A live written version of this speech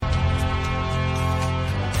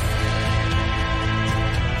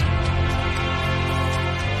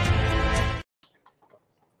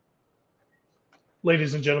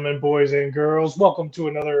Ladies and gentlemen, boys and girls, welcome to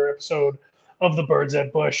another episode of the Birds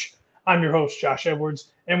at Busch. I'm your host, Josh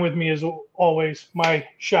Edwards, and with me, as always, my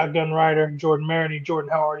shotgun rider, Jordan Maroney.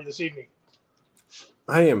 Jordan, how are you this evening?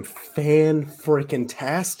 I am fan freaking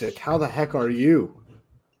tastic. How the heck are you?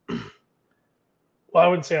 Well, I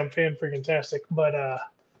wouldn't say I'm fan freaking tastic, but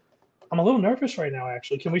I'm a little nervous right now,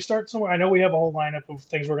 actually. Can we start somewhere? I know we have a whole lineup of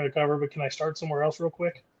things we're going to cover, but can I start somewhere else real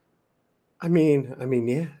quick?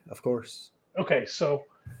 Yeah, of course. Okay, so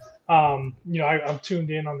I'm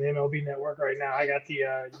tuned in on the MLB network right now. I got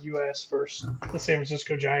the U.S. versus the San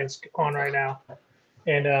Francisco Giants on right now,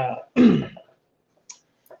 and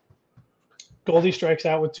Goldie strikes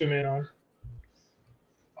out with 2 men on.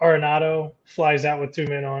 Arenado flies out with 2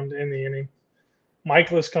 men on in the inning.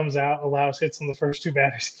 Michaelis comes out, allows hits on the first two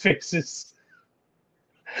batters he faces.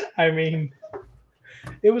 I mean,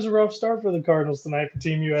 it was a rough start for the Cardinals tonight for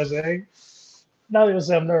Team USA. Not even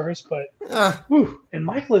I'm nervous, but whew. And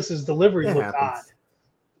Michaelis's delivery looked odd.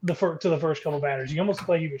 To the first couple batters, he almost looked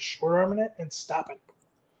like he was short arming it and stopping.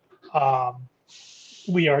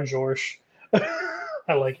 We are George.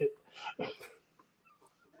 I like it.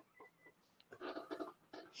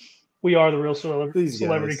 We are the real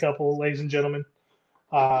celebrity couple, ladies and gentlemen.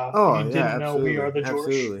 If you didn't know, we are the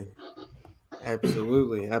George.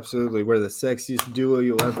 Absolutely. We're the sexiest duo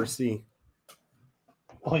you'll ever see.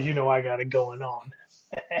 Well, you know I got it going on.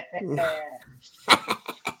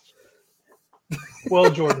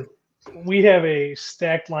 Well, Jordan, we have a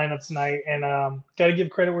stacked lineup tonight, and got to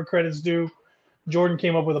give credit where credit's due. Jordan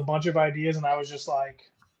came up with a bunch of ideas, and I was just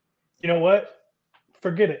like, you know what?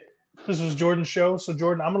 Forget it. This was Jordan's show, so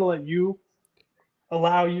Jordan, I'm going to let you,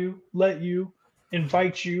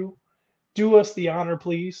 invite you, do us the honor,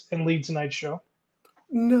 please, and lead tonight's show.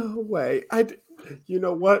 No way. You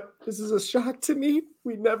know what? This is a shock to me.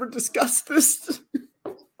 We never discussed this.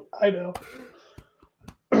 I know.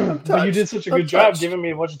 But you did such a good job giving me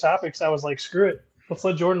a bunch of topics. I was like, screw it. Let's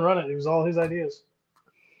let Jordan run it. It was all his ideas.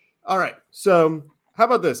 All right. So how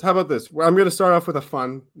about this? I'm going to start off with a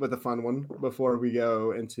fun one before we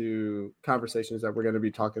go into conversations that we're going to be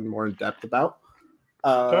talking more in depth about.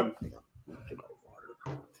 Okay.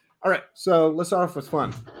 All right. So let's start off with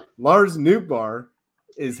fun. Lars Noot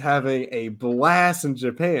is having a blast in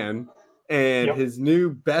Japan, and his new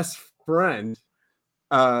best friend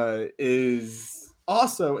is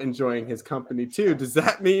also enjoying his company too. Does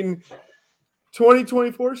that mean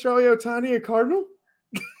 2024 Shohei Ohtani a Cardinal?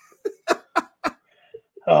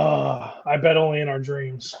 I bet only in our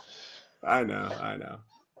dreams. I know.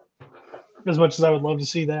 As much as I would love to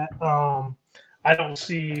see that, I don't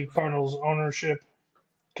see Cardinals ownership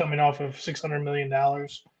coming off of $600 million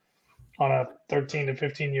on a 13 to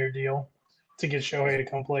 15-year deal to get Shohei to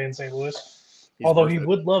come play in St. Louis. Although he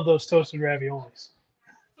would love those toasted raviolis.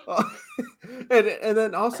 and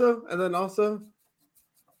then also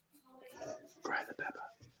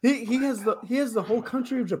he has the whole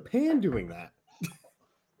country of Japan doing that.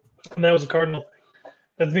 And that was a Cardinal thing.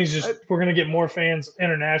 That means we're going to get more fans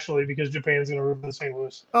internationally because Japan's going to root for St.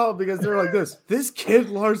 Louis. Oh, because they're like this. This kid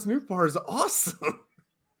Lars Noot is awesome.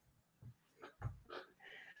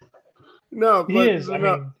 No, he is. I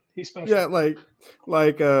mean, he's special. Yeah,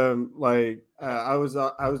 I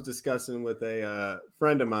was discussing with a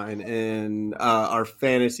friend of mine in our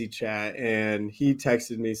fantasy chat, and he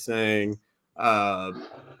texted me saying,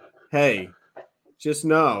 "Hey, just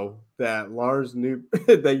know that Lars Noot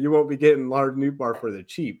that you won't be getting Lars Noot for the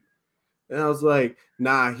cheap." And I was like,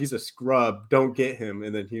 "Nah, he's a scrub. Don't get him."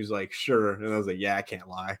 And then he was like, "Sure." And I was like, "Yeah, I can't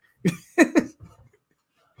lie."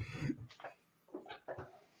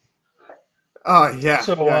 Oh, yeah.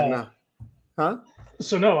 So, no. Huh?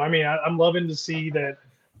 So, no, I mean, I'm loving to see that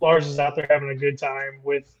Lars is out there having a good time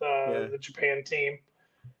with the Japan team.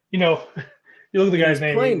 You know, you look at the guy's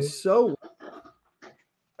name. Playing so.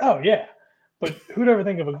 Oh, yeah. But who'd ever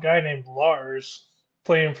think of a guy named Lars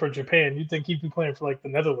playing for Japan? You'd think he'd be playing for, like, the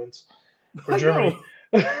Netherlands or Germany.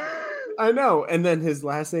 I know. And then his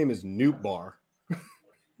last name is Noot.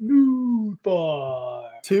 Noot.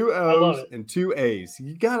 2 O's and 2 A's.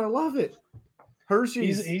 You gotta love it.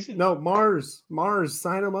 Hershey's. No, Mars.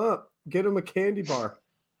 Sign him up. Get him a candy bar.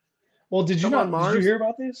 Well, did you hear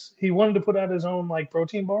about this? He wanted to put out his own like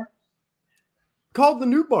protein bar called the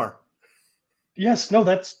Noot Bar. Yes, no,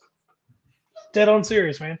 that's dead on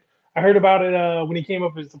serious, man. I heard about it when he came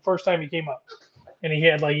up. It was the first time he came up, and he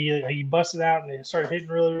had he busted out and it started hitting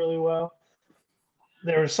really, really well.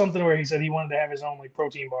 There was something where he said he wanted to have his own like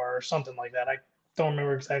protein bar or something like that. I don't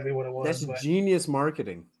remember exactly what it was. That's genius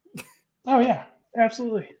marketing. Oh yeah,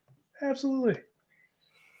 absolutely. I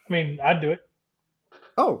mean, I'd do it.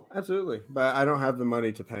 Oh, absolutely. But I don't have the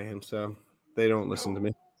money to pay him, so They don't listen to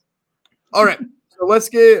me. All right. So let's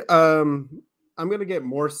get I'm going to get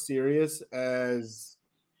more serious as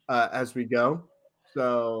we go.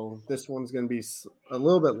 So this one's going to be a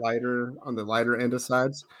little bit lighter on the lighter end of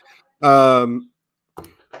sides. Jordan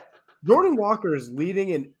Walker is leading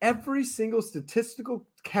in every single statistical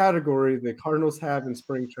category the Cardinals have in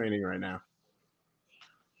spring training right now.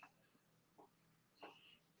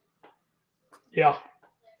 Yeah.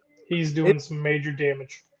 He's doing some major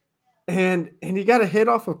damage. And he got a hit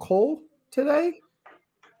off of Cole today?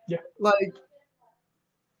 Yeah. Like,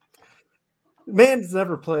 man's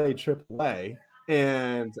never played AAA.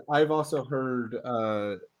 And I've also heard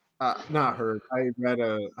not heard. I read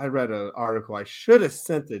an article. I should have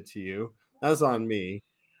sent it to you. That's on me.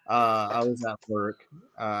 I was at work.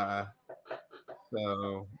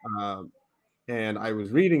 And I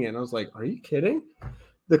was reading it and I was like, are you kidding?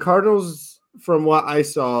 The Cardinals, from what I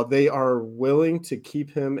saw, they are willing to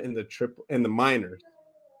keep him in the minors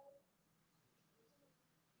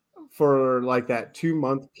for like that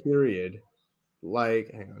 2-month period.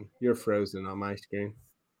 Like, hang on, you're frozen on my screen.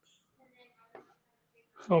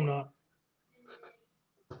 Oh, I'm not.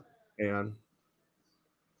 Hang on.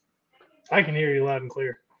 I can hear you loud and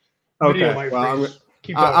clear. Okay, well, I'll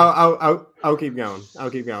keep going. I'll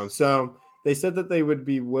keep going. So they said that they would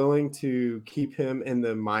be willing to keep him in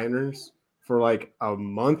the minors for like a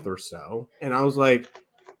month or so, and I was like,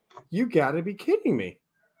 "You got to be kidding me!"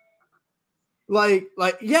 Like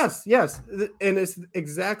yes, and it's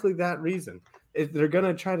exactly that reason. They're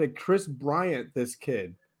gonna try to Chris Bryant this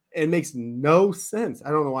kid. It makes no sense.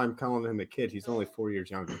 I don't know why I'm calling him a kid. He's only 4 years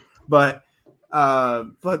younger, but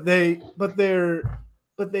they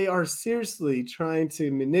are seriously trying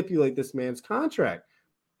to manipulate this man's contract.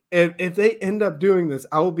 If they end up doing this,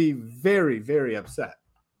 I will be very, very upset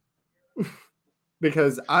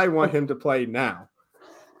because I want him to play now.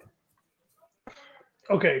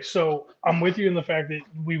 Okay, so I'm with you in the fact that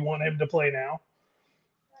we want him to play now.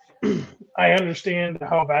 I understand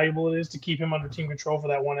how valuable it is to keep him under team control for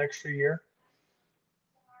that one extra year.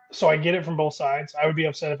 So I get it from both sides. I would be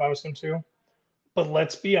upset if I was him too. But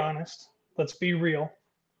let's be honest. Let's be real.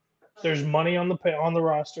 There's money on the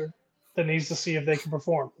roster that needs to see if they can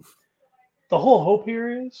perform. The whole hope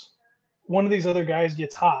here is one of these other guys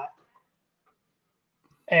gets hot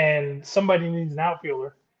and somebody needs an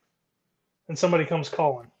outfielder and somebody comes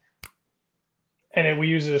calling. And we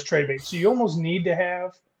use it as trade bait. So you almost need to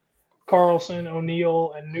have Carlson,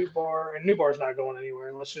 O'Neill, and Noot. And Noot not going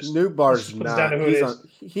anywhere. Noot not. Down to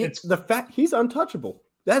who he's untouchable.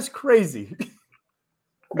 That's crazy.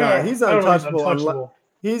 No, he's untouchable.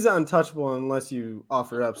 He's untouchable unless you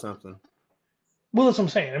offer up something. Well, that's what I'm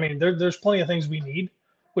saying. I mean, there's plenty of things we need,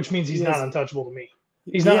 which means he's not untouchable to me.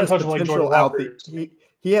 He's not untouchable like Jordan Walker.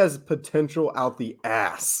 He has potential out the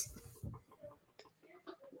ass.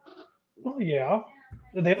 Well, yeah.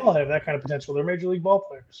 They all have that kind of potential. They're major league ball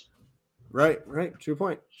players. Right. True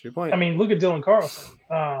point. I mean, look at Dylan Carlson.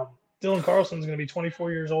 Dylan Carlson's going to be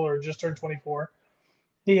 24 years old or just turned 24.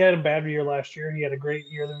 He had a bad year last year. He had a great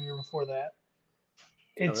year the year before that.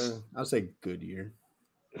 I'll say good year.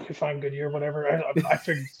 Fine, good year, whatever. I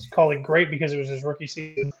figured call it great because it was his rookie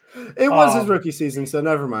season. It was his rookie season, so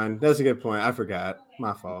never mind. That's a good point. I forgot.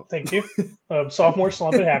 My fault. Thank you. Sophomore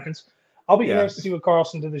slump, it happens. I'll be interested to see what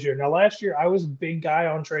Carlson did this year. Now, last year, I was a big guy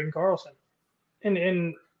on trading Carlson.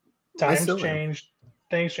 And times changed,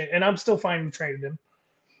 things changed, and I'm still fine with trading him.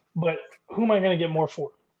 But who am I going to get more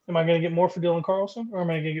for? Am I going to get more for Dylan Carlson, or am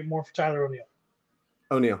I going to get more for Tyler O'Neill?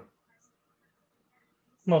 O'Neill.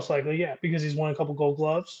 Most likely, yeah, because he's won a couple Gold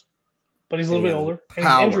Gloves, but he's a little bit older and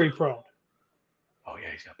he's injury prone. Oh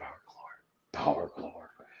yeah, he's got power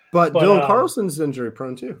galore. But Dylan Carlson's injury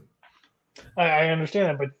prone too. I understand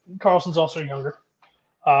that, but Carlson's also younger,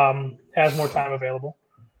 has more time available.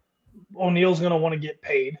 O'Neill's going to want to get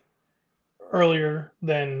paid earlier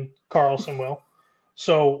than Carlson will,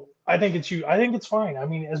 so I think it's fine. I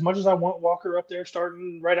mean, as much as I want Walker up there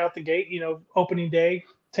starting right out the gate, opening day,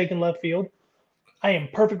 taking left field. I am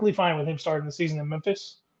perfectly fine with him starting the season in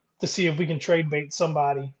Memphis to see if we can trade bait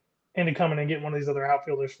somebody into coming and getting one of these other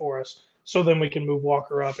outfielders for us. So then we can move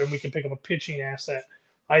Walker up and we can pick up a pitching asset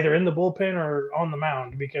either in the bullpen or on the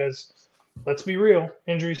mound because let's be real,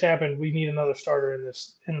 injuries happen. We need another starter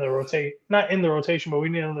not in the rotation, but we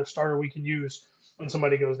need another starter we can use when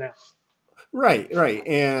somebody goes down. Right.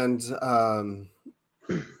 And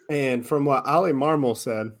from what Ali Marmol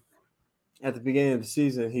said at the beginning of the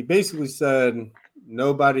season, he basically said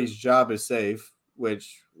nobody's job is safe,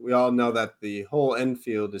 which we all know that the whole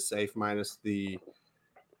infield is safe minus the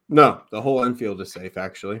whole infield is safe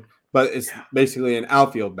actually, but it's basically an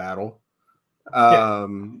outfield battle.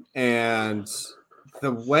 And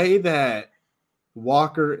the way that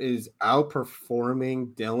Walker is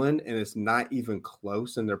outperforming Dylan and it's not even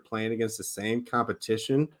close and they're playing against the same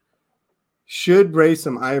competition should raise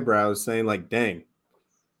some eyebrows saying like, dang,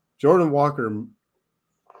 Jordan Walker,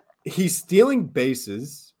 he's stealing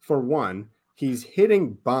bases for one, he's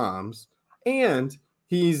hitting bombs, and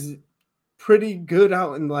he's pretty good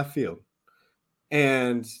out in left field.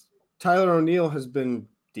 And Tyler O'Neill has been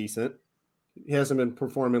decent. He hasn't been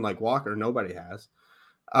performing like Walker. Nobody has.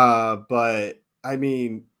 But, I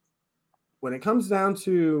mean, when it comes down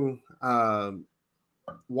to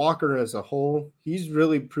Walker as a whole, he's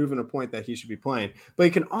really proven a point that he should be playing. But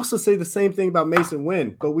you can also say the same thing about Masyn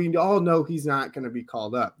Winn. But we all know he's not going to be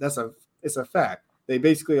called up. It's a fact. They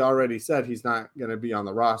basically already said he's not going to be on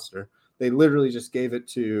the roster. They literally just gave it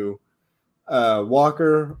to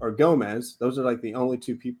Walker or Gomez. Those are like the only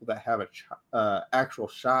two people that have a actual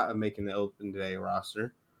shot of making the open day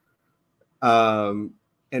roster. And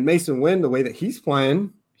Masyn Winn, the way that he's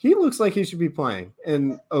playing, he looks like he should be playing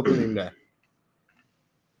in opening day.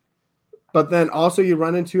 But then also you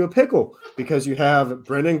run into a pickle because you have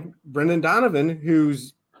Brendan Donovan,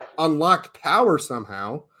 who's unlocked power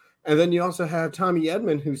somehow. And then you also have Tommy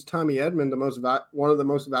Edman, who's one of the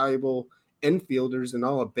most valuable infielders in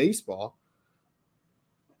all of baseball.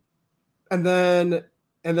 And then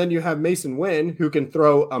you have Masyn Winn, who can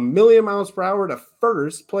throw 1,000,000 miles per hour to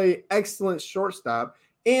first, play excellent shortstop,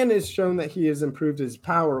 and has shown that he has improved his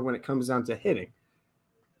power when it comes down to hitting.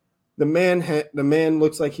 The man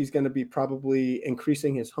looks like he's going to be probably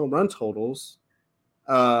increasing his home run totals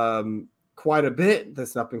quite a bit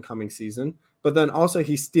this up and coming season. But then also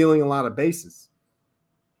he's stealing a lot of bases.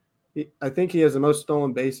 I think he has the most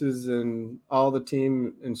stolen bases in all the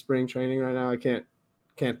team in spring training right now. I can't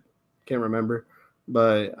remember,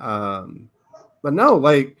 but no,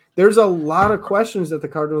 like there's a lot of questions that the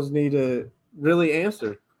Cardinals need to really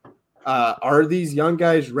answer. Are these young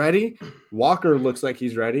guys ready? Walker looks like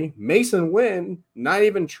he's ready. Masyn Winn, not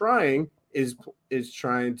even trying, is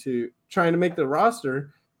trying to make the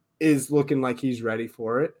roster, is looking like he's ready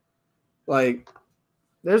for it. Like,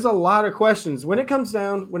 there's a lot of questions when it comes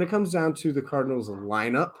down to the Cardinals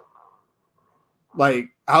lineup. Like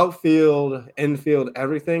outfield, infield,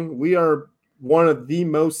 everything. We are one of the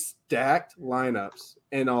most stacked lineups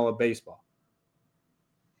in all of baseball.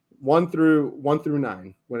 1 through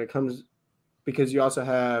 9 when it comes, because you also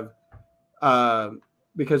have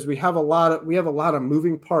because we have a lot of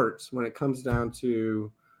moving parts when it comes down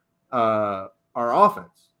to our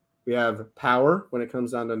offense. We have power when it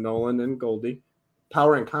comes down to Nolan and Goldie,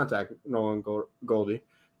 power and contact Nolan Goldie.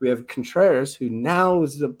 We have Contreras, who now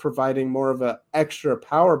is providing more of an extra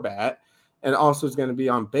power bat and also is going to be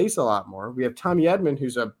on base a lot more. We have Tommy Edman,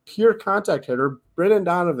 who's a pure contact hitter. Brendan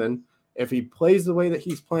Donovan, if he plays the way that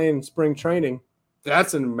he's playing in spring training,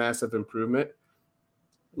 that's a massive improvement.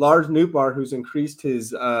 Lars Noot, who's increased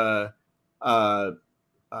his bat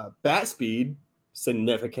speed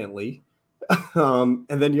significantly. And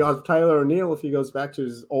then you have Tyler O'Neill, if he goes back to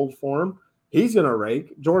his old form, he's going to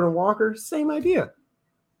rake. Jordan Walker, same idea.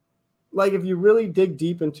 Like, if you really dig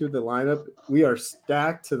deep into the lineup, we are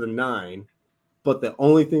stacked to the 9, but the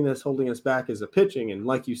only thing that's holding us back is the pitching. And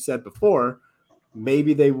like you said before,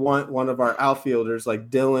 maybe they want one of our outfielders like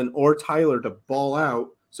Dylan or Tyler to ball out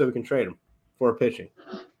so we can trade them for pitching.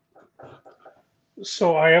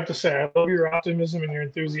 So I have to say, I love your optimism and your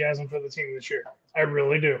enthusiasm for the team this year. I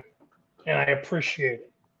really do. And I appreciate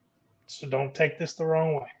it. So don't take this the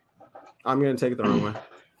wrong way. I'm going to take it the wrong way.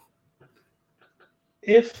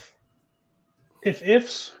 If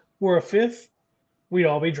ifs were a fifth, we'd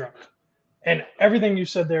all be drunk. And everything you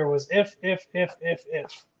said there was if.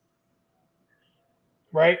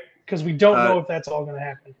 Right? Because we don't know if that's all going to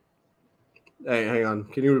happen. Hey, hang on.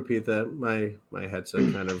 Can you repeat that? My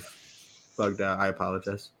headset kind of bugged out. I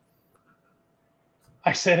apologize.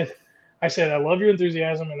 I said I love your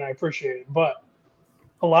enthusiasm and I appreciate it. But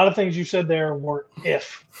a lot of things you said there were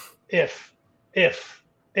if.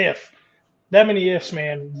 That many ifs,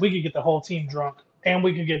 man. We could get the whole team drunk, and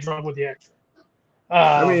we could get drunk with the extra.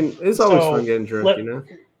 I mean, it's always fun getting drunk, you know.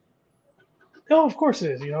 No, of course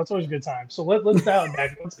it is. You know, it's always a good time. So let's dial it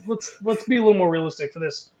back. Let's be a little more realistic for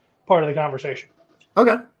this part of the conversation.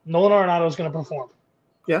 Okay. Nolan Arenado is going to perform.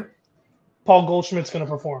 Yeah. Paul Goldschmidt's going to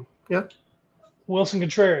perform. Yeah. Wilson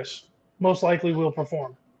Contreras most likely will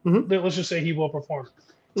perform. Mm-hmm. Let's just say he will perform.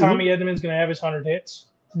 Tommy Edman's going to have his 100 hits.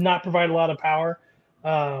 Not provide a lot of power.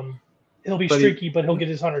 He'll be streaky, but he'll get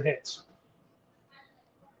his 100 hits.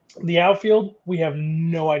 The outfield, we have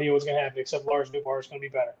no idea what's going to happen except Lars Noot is going to be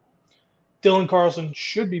better. Dylan Carlson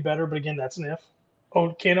should be better, but again, that's an if.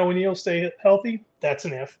 Oh, can O'Neal stay healthy? That's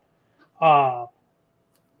an if. Uh,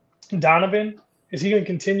 Donovan, is he going to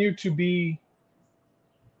continue to be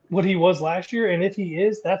what he was last year? And if he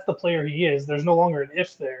is, that's the player he is. There's no longer an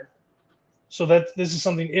if there. So that this is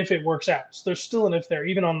something if it works out. So there's still an if there,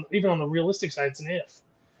 even on the realistic side, it's an if.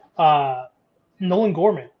 Nolan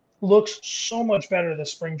Gorman looks so much better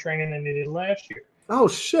this spring training than he did last year. Oh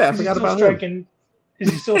shit! I forgot about him. Is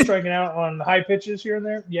he still striking out on high pitches here and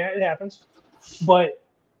there? Yeah, it happens. But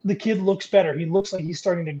the kid looks better. He looks like he's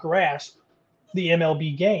starting to grasp the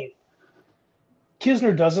MLB game.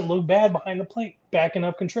 Kisner doesn't look bad behind the plate, backing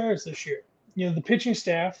up Contreras this year. You know, the pitching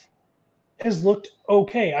staff has looked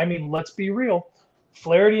okay. I mean, let's be real.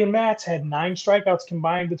 Flaherty and Matz had 9 strikeouts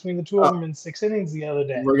combined between the two of them in 6 innings the other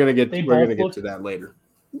day. We're gonna get to that later.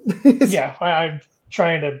 Yeah, I'm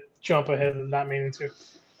trying to jump ahead and not meaning to,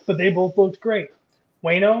 but they both looked great.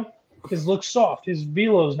 Waino, his looks soft. His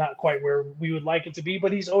velo is not quite where we would like it to be,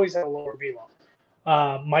 but he's always had a lower velo.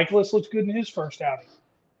 Michaelis looked good in his first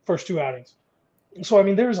 2 outings. So I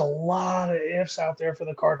mean, there's a lot of ifs out there for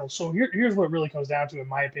the Cardinals. So here's what it really comes down to, in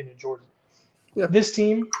my opinion, Jordan. Yeah. This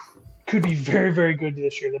team could be very, very good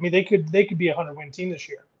this year. I mean, they could be a 100-win team this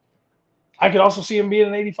year. I could also see them being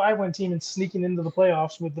an 85-win team and sneaking into the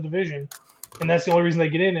playoffs with the division, and that's the only reason they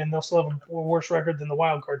get in, and they'll still have a worse record than the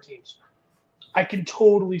wild card teams. I can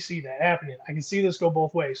totally see that happening. I can see this go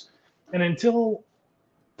both ways. And until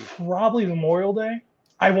probably Memorial Day,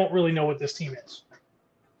 I won't really know what this team is.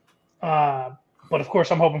 But, of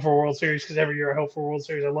course, I'm hoping for a World Series because every year I hope for a World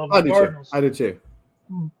Series. I love the Cardinals. I do too.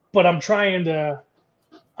 But I'm trying to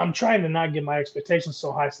not get my expectations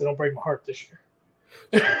so high so they don't break my heart this year.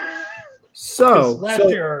 So last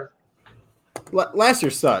year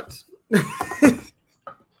sucked.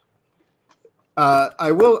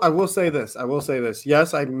 I will say this.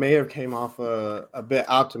 Yes, I may have came off a bit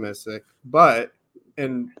optimistic, but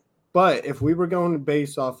if we were going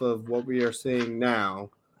based off of what we are seeing now,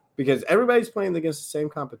 because everybody's playing against the same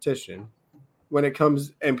competition when it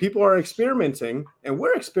comes, and people are experimenting, and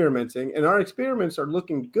we're experimenting, and our experiments are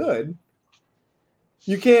looking good.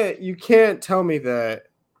 You can't tell me that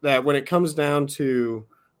when it comes down to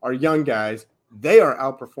our young guys, they are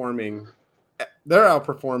outperforming. They're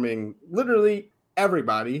outperforming literally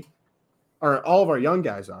everybody, or all of our young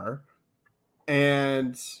guys are,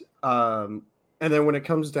 and then when it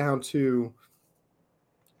comes down to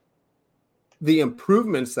the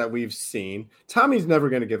improvements that we've seen, Tommy's never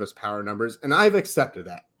going to give us power numbers, and I've accepted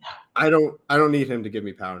that. I don't need him to give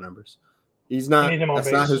me power numbers. He's not.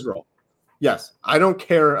 That's not his role. Yes, I don't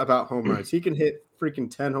care about home runs. He can hit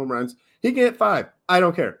freaking 10 home runs. He can hit 5. I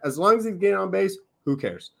don't care. As long as he's getting on base, who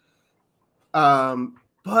cares?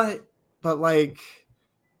 But like,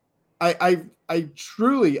 I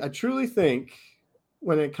truly think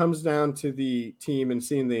when it comes down to the team and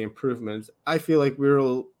seeing the improvements, I feel like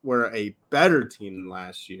we're a better team than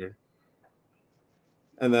last year.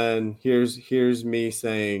 And then here's me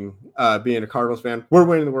saying, being a Cardinals fan, we're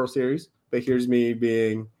winning the World Series. But here's me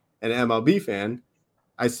being an MLB fan.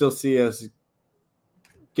 I still see us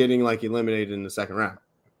getting like eliminated in the second round.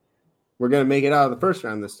 We're going to make it out of the first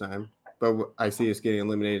round this time, but I see us getting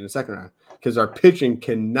eliminated in the second round because our pitching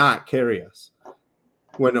cannot carry us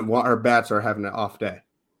when our bats are having an off day,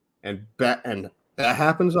 and that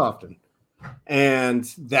happens often. And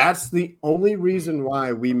that's the only reason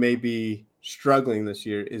why we may be struggling this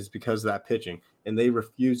year is because of that pitching, and they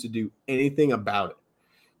refuse to do anything about it.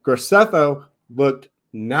 Graceffo looked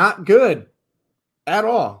not good at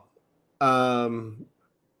all.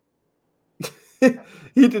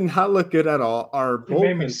 He did not look good at all. Our bullpen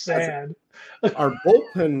made me sad. Our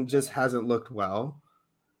bullpen just hasn't looked well,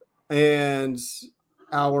 and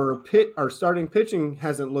our starting pitching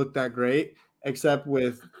hasn't looked that great, except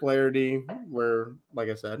with Flaherty, where, like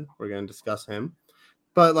I said, we're going to discuss him.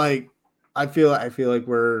 But like, I feel like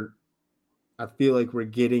we're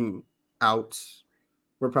getting out.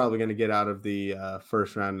 We're probably going to get out of the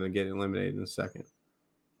first round and get eliminated in the second.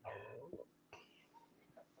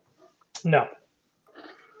 No,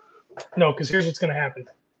 because here's what's going to happen.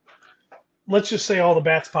 Let's just say all the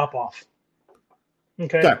bats pop off.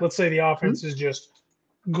 Okay? Let's say the offense is just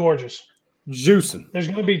gorgeous. Juicing. There's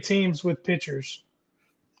going to be teams with pitchers.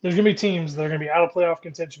 There's going to be teams that are going to be out of playoff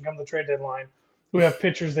contention come the trade deadline who have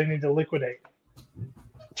pitchers they need to liquidate.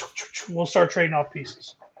 We'll start trading off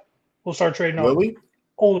pieces. We'll start trading off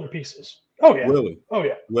older pieces. Oh, yeah.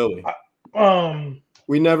 Willie.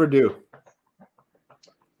 We never do.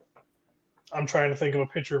 I'm trying to think of a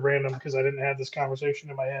pitcher random because I didn't have this conversation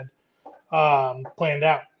in my head planned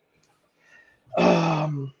out.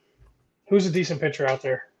 Who's a decent pitcher out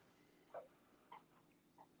there?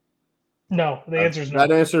 No, the answer is no.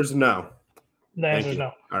 That answer is no. The answer is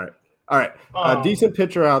no. All right. A decent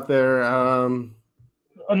pitcher out there. A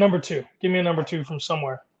number 2. Give me a number 2 from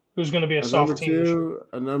somewhere. Who's going to be a soft team? Number 2,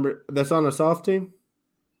 a number that's on a soft team.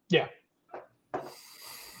 Yeah.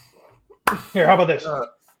 Here, how about this?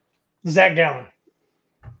 Zach Gallen.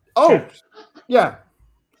 Oh, okay. Yeah.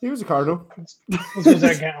 He was a Cardinal. Let's go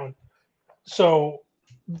Zach Gallen. So,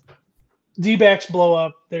 D-backs blow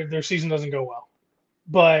up. Their season doesn't go well.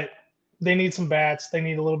 But they need some bats. They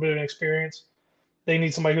need a little bit of experience. They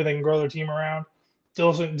need somebody who they can grow their team around.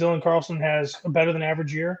 Dylan Carlson has a better than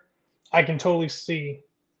average year. I can totally see.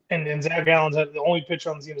 And Zach Gallen's the only pitcher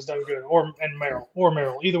on the team that's done good. And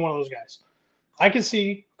Merrill. Either one of those guys. I could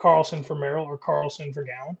see Carlson for Merrill or Carlson for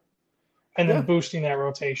Gallen. And then boosting that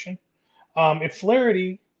rotation. If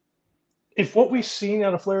what we've seen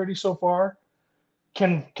out of Flaherty so far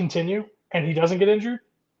can continue and he doesn't get injured,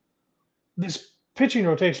 this pitching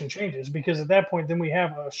rotation changes because at that point, then we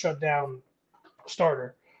have a shutdown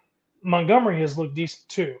starter. Montgomery has looked decent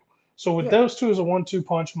too. So with those two as a 1-2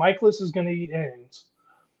 punch, Michaelis is going to eat innings.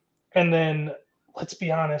 And then, let's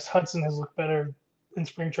be honest, Hudson has looked better in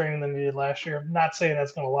spring training than he did last year. I'm not saying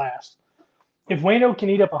that's going to last. If Waino can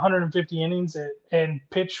eat up 150 innings and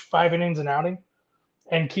pitch 5 innings an outing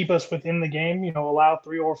and keep us within the game, allow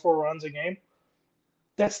 3 or 4 runs a game,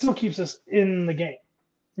 that still keeps us in the game.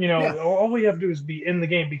 All we have to do is be in the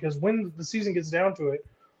game because when the season gets down to it,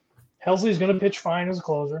 Helsley's going to pitch fine as a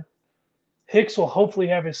closer. Hicks will hopefully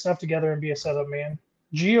have his stuff together and be a setup man.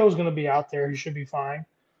 Gio's going to be out there. He should be fine.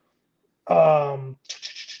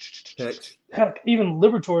 Heck, even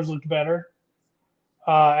Liberators looked better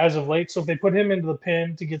as of late. So if they put him into the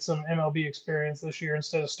pen to get some MLB experience this year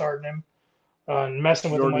instead of starting him and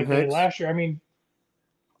messing with him like they did last year, I mean,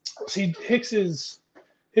 see, Hicks is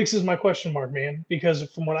my question mark, man, because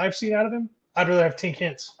from what I've seen out of him, I'd rather have Tink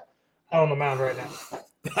Hintz out on the mound right now.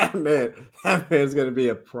 That man's going to be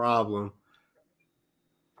a problem.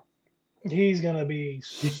 He's going to be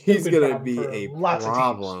a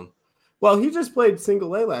problem. Well, he just played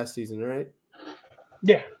single A last season, right?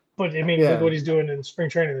 Yeah, but I mean, look what he's doing in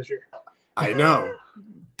spring training this year. I know.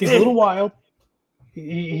 He's a little wild.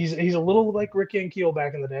 He's a little like Ricky Ankiel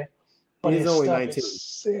back in the day. But he's only 19. Is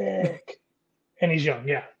sick. And he's young,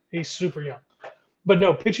 yeah. He's super young. But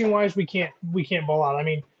no, pitching wise, we can't ball out. I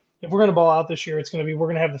mean, if we're gonna ball out this year, we're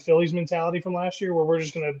gonna have the Phillies mentality from last year where we're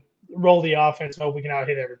just gonna roll the offense and hope we can out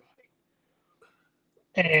hit everybody.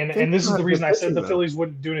 And this is the reason I said the Phillies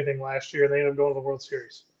wouldn't do anything last year. They ended up going to the World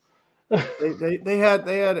Series. they had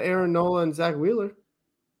Aaron Nola and Zach Wheeler.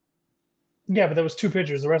 Yeah, but that was 2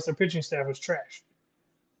 pitchers. The rest of their pitching staff was trash.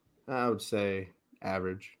 I would say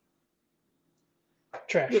average.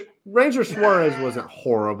 Trash. Ranger Suarez wasn't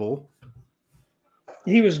horrible.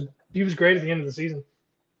 He was great at the end of the season.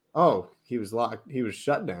 Oh, he was locked. He was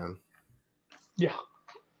shut down. Yeah.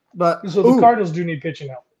 But so the Cardinals do need pitching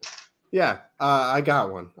help. Yeah, I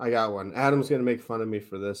got one. Adam's going to make fun of me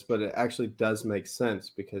for this, but it actually does make sense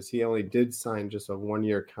because he only did sign just a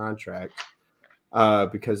 1-year contract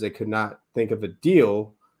because they could not think of a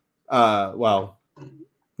deal. No.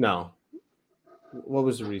 What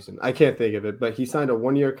was the reason? I can't think of it, but he signed a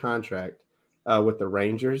 1-year contract with the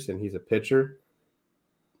Rangers, and he's a pitcher.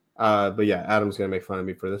 But yeah, Adam's going to make fun of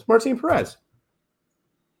me for this. Martin Perez.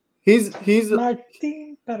 He's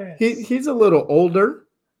Martin Perez. He's a little older.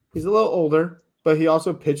 He's a little older, but he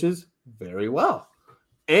also pitches very well.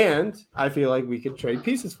 And I feel like we could trade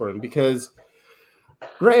pieces for him because,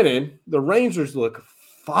 granted, the Rangers look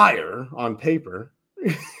fire on paper.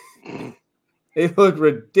 They look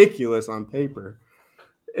ridiculous on paper.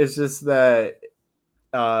 It's just that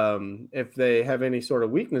if they have any sort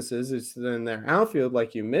of weaknesses, it's in their outfield,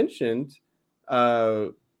 like you mentioned.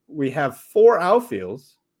 We have 4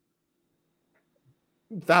 outfields.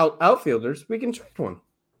 Without outfielders, we can trade one.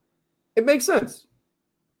 It makes sense.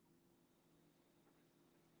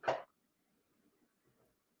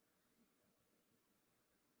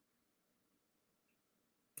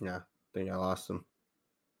 Yeah, I think I lost him.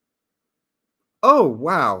 Oh,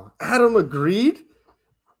 wow. Adam agreed?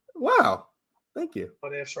 Wow. Thank you.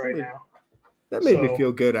 What ifs right now? That made me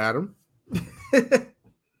feel good, Adam. That's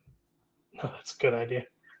a good idea.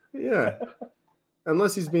 Yeah.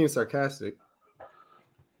 Unless he's being sarcastic.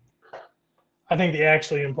 I think he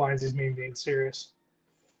actually implies he's being serious.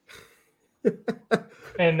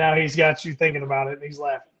 And now he's got you thinking about it and he's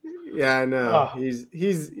laughing. Yeah, I know. Oh.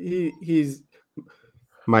 He's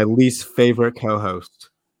my least favorite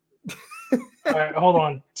co-host. All right, hold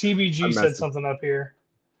on. TBG said something up here.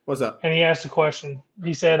 What's up? And he asked a question.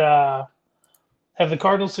 He said, have the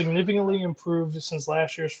Cardinals significantly improved since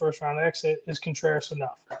last year's first round exit? Is Contreras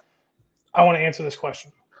enough? I want to answer this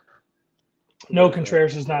question. No,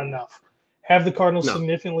 Contreras is not enough. Have the Cardinals No.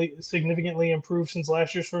 significantly improved since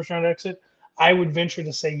last year's first round exit? I would venture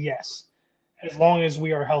to say yes. As long as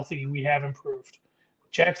we are healthy, we have improved.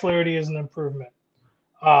 Jack Flaherty is an improvement.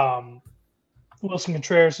 Wilson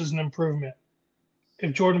Contreras is an improvement.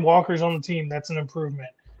 If Jordan Walker's on the team, that's an improvement.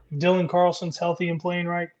 If Dylan Carlson's healthy and playing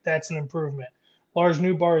right, that's an improvement. Lars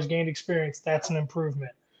Noot has gained experience, that's an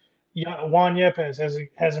improvement. Juan Yepes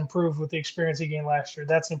has improved with the experience he gained last year.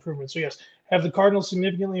 That's an improvement. So, yes, have the Cardinals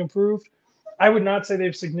significantly improved? I would not say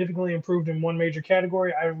they've significantly improved in one major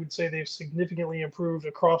category. I would say they've significantly improved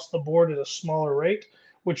across the board at a smaller rate,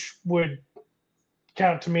 which would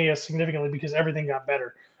count to me as significantly because everything got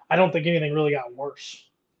better. I don't think anything really got worse.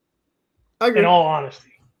 I agree. In all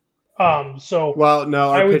honesty. Well, no,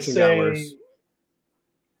 our pitching got worse.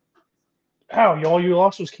 How? All you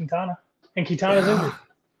lost was Quintana, and Quintana's injured.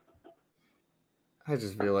 I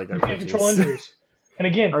just feel like you can't control injuries. And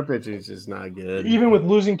again, our pitching is just not good. Even with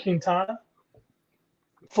losing Quintana,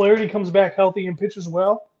 Flaherty comes back healthy and pitches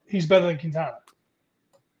well. He's better than Quintana.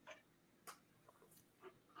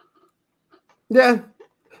 Yeah,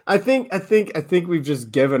 I think we've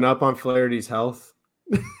just given up on Flaherty's health.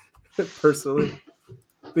 Personally,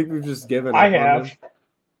 I think we've just given up. I have, on him.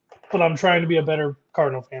 But I'm trying to be a better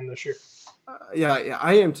Cardinal fan this year. Yeah,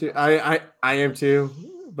 I am too. I am too.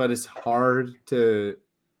 But it's hard to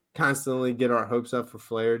constantly get our hopes up for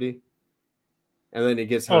Flaherty, and then he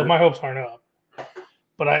gets hurt. Oh, my hopes aren't up.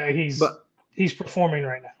 But he's performing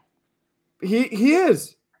right now. He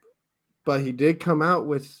is, but he did come out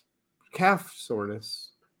with calf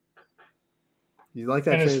soreness. You like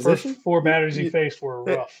that transition? And his first 4 batters he faced were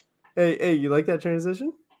rough. Hey, you like that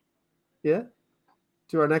transition? Yeah.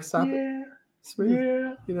 To our next topic. Yeah. Smooth.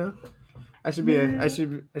 Yeah. You know, I should be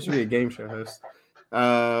a game show host.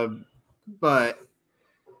 But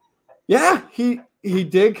yeah, he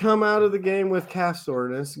did come out of the game with calf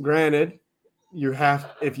soreness. Granted,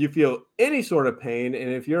 if you feel any sort of pain, and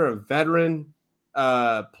if you're a veteran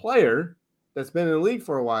player that's been in the league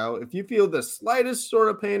for a while, if you feel the slightest sort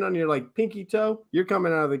of pain on your pinky toe, you're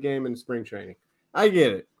coming out of the game in spring training. I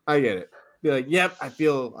get it. Be like, yep, I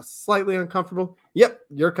feel slightly uncomfortable. Yep,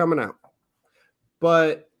 you're coming out.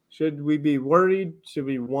 But should we be worried? Should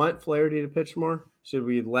we want Flaherty to pitch more? Should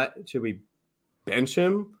we bench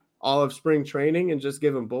him all of spring training and just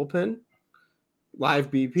give him bullpen,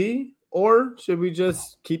 live BP, or should we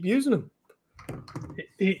just keep using him?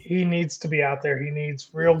 He needs to be out there. He needs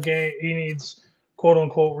real game. He needs quote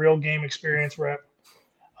unquote real game experience rep.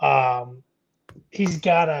 He's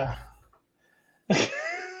gotta.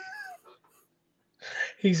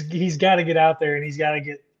 he's got to get out there, and he's got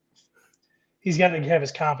to have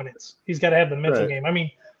his confidence. He's got to have the mental game. I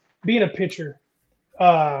mean, being a pitcher,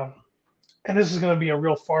 and this is going to be a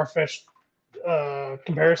real far-fetched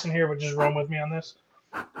comparison here, but just run with me on this.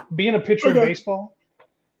 Being a pitcher in baseball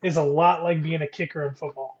is a lot like being a kicker in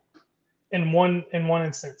football. In one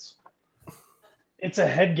instance, it's a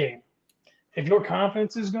head game. If your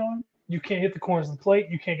confidence is gone, you can't hit the corners of the plate.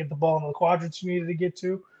 You can't get the ball in the quadrants you needed to get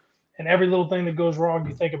to. And every little thing that goes wrong,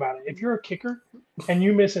 you think about it. If you're a kicker and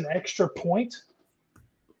you miss an extra point,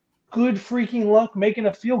 good freaking luck making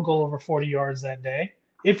a field goal over 40 yards that day.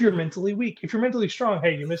 If you're mentally weak. If you're mentally strong,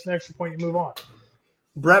 hey, you miss an extra point, you move on.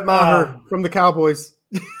 Brett Maher from the Cowboys.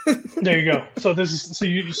 There you go. So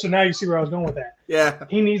now you see where I was going with that. Yeah.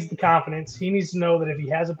 He needs the confidence. He needs to know that if he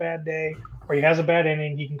has a bad day or he has a bad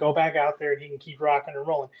inning, he can go back out there and he can keep rocking and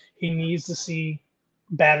rolling. He needs to see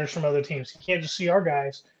batters from other teams. He can't just see our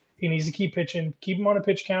guys. He needs to keep pitching, keep him on a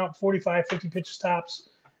pitch count, 45, 50 pitches tops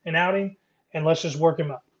an outing, and let's just work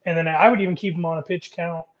him up. And then I would even keep him on a pitch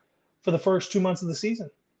count for the first 2 months of the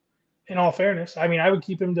season. In all fairness, I mean, I would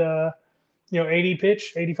keep him to,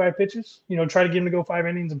 85 pitches. Try to get him to go 5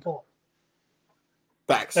 innings and pull him.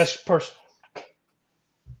 Facts. That's personal.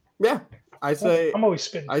 Yeah, I say I'm always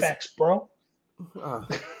spitting facts, bro.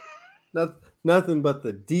 Nothing but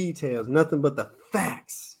the details. Nothing but the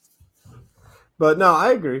facts. But no,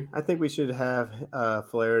 I agree. I think we should have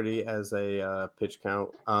Flaherty as a pitch count.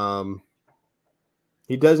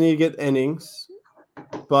 He does need to get innings,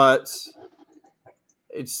 but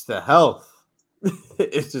it's the health.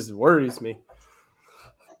 It just worries me.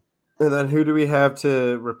 And then who do we have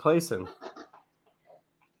to replace him?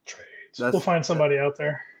 Trades. We'll find somebody out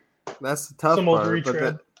there. That's the tough Some old part.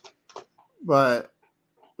 retread. But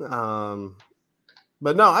no,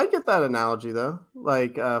 I get that analogy though.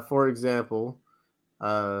 Like for example,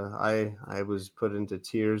 I was put into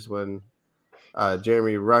tears when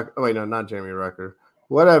Jeremy Rucker. Oh, wait, no, not Jeremy Rucker.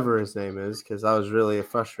 Whatever his name is, because I was really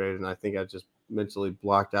frustrated, and I think I just mentally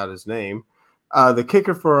blocked out his name. The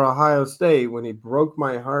kicker for Ohio State, when he broke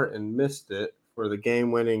my heart and missed it for the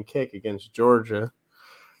game-winning kick against Georgia.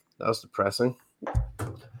 That was depressing.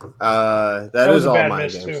 That is was a all bad my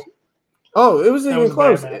miss games. too. Oh, it was even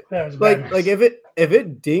close. That was a like bad like miss. if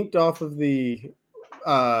it dinked off of the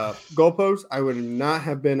goalpost, I would not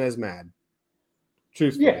have been as mad.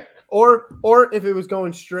 Truthfully. Yeah. Or if it was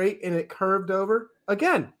going straight and it curved over,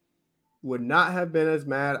 again, would not have been as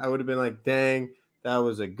mad. I would have been like, dang, that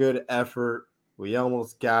was a good effort. We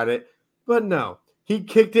almost got it. But no, he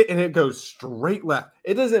kicked it and it goes straight left.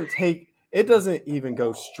 It doesn't even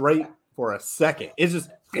go straight for a second. It's just,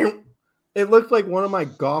 it looked like one of my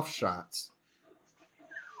golf shots.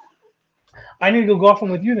 I need to go golfing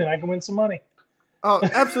with you then. I can win some money. Oh,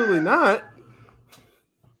 absolutely not.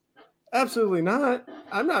 Absolutely not.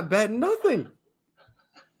 I'm not betting nothing.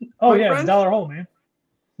 Oh, yeah, it's $1 hole, man.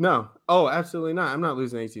 No. Oh, absolutely not. I'm not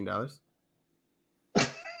losing $18.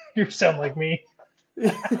 You sound like me.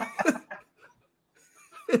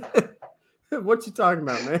 What you talking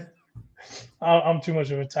about, man? I'm too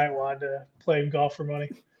much of a tightwad to play golf for money.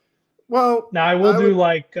 Well, now I will do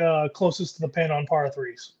like closest to the pin on par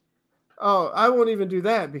threes. Oh, I won't even do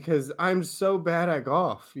that because I'm so bad at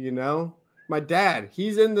golf, you know? My dad,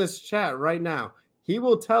 he's in this chat right now. He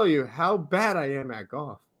will tell you how bad I am at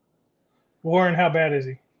golf. Warren, how bad is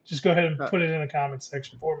he? Just go ahead and put it in the comments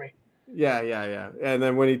section for me. Yeah. And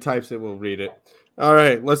then when he types it, we'll read it. All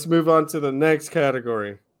right, let's move on to the next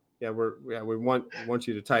category. We want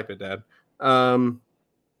you to type it, Dad. All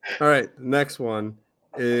right, the next one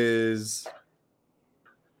is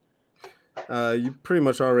you pretty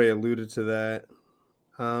much already alluded to that.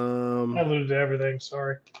 I alluded to everything.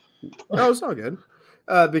 Sorry. No, it's all good.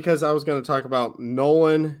 Because I was going to talk about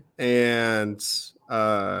Nolan and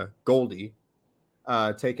Goldie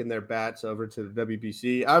taking their bats over to the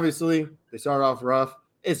WBC. Obviously, they start off rough.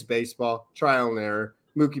 It's baseball, trial and error.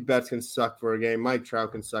 Mookie Betts can suck for a game. Mike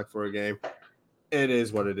Trout can suck for a game. It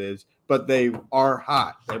is what it is. But they are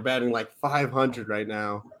hot. They're batting like 500 right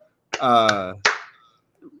now.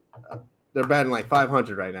 They're batting like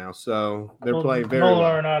 500 right now. So they're playing very well.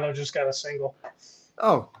 Nolan Arenado just got a single.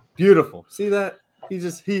 Oh, beautiful. See that?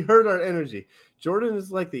 He heard our energy. Jordan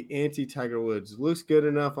is like the anti-Tiger Woods. Looks good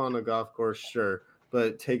enough on the golf course, sure, but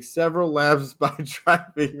it takes several laps by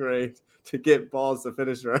driving range to get balls to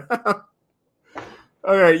finish around.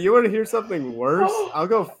 All right, you want to hear something worse? I'll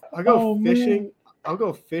go fishing. Man. I'll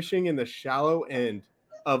go fishing in the shallow end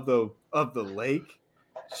of the lake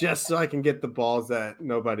just so I can get the balls that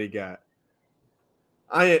nobody got.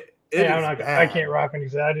 I can't rock when you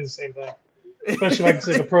say I do the same thing. Especially if I can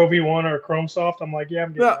take a Pro V1 or a Chrome Soft. I'm like, yeah,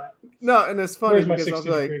 I'm getting that. No, and it's funny because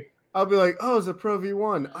I'll be like, oh, it's a Pro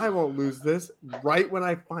V1. I won't lose this. Right when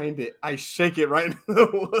I find it, I shake it right into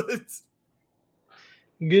the woods.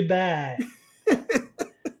 Goodbye.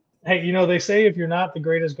 Hey, they say if you're not the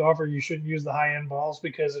greatest golfer, you shouldn't use the high-end balls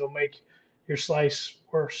because it'll make your slice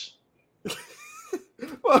worse.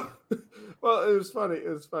 Well, it was funny.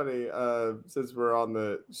 Since we're on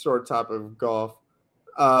the short top of golf.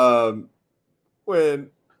 When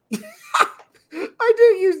I do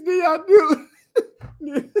use neon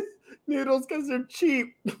noodles because they're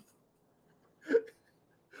cheap.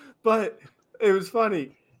 But it was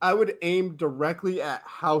funny. I would aim directly at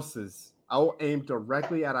houses. I will aim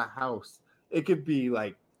directly at a house. It could be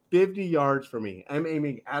like 50 yards from me. I'm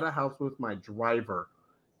aiming at a house with my driver.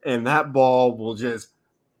 And that ball will just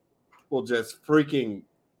freaking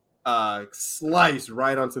slice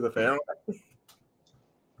right onto the fairway.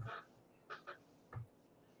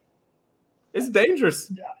 It's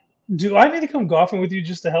dangerous. Do I need to come golfing with you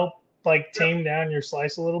just to help tame down your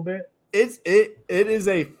slice a little bit? It is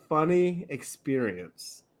a funny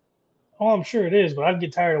experience. Oh, I'm sure it is, but I'd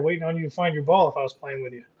get tired of waiting on you to find your ball if I was playing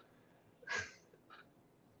with you.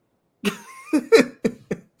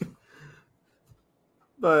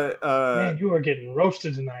 But man, you are getting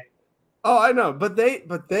roasted tonight. Oh, I know, but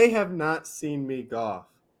they have not seen me golf.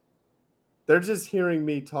 They're just hearing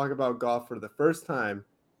me talk about golf for the first time.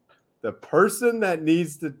 The person that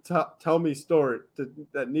needs to tell me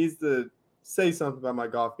that needs to say something about my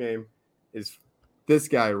golf game is this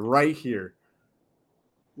guy right here.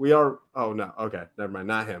 Oh no, okay, never mind,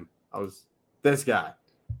 not him. I was this guy.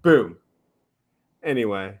 Boom.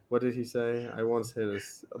 Anyway, what did he say? I once hit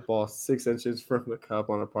a ball 6 inches from the cup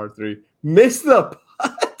on a par 3. Missed the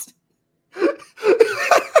putt.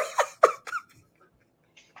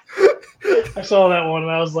 I saw that one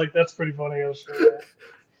and I was like, that's pretty funny. I'll show that.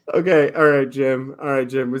 Okay, all right, Jim.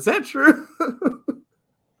 Was that true?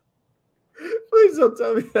 Please don't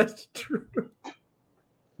tell me that's true.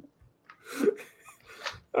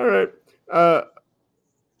 All right.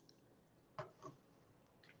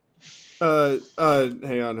 Hang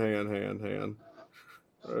on.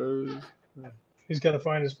 He's got to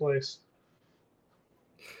find his place.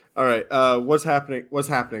 All right. What's happening? What's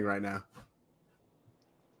happening right now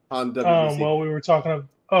on WBC? Well, we were talking about.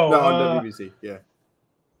 On WBC. Yeah.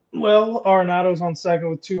 Well, Arenado's on second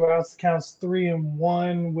with 2 outs. The count's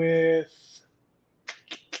 3-1 with.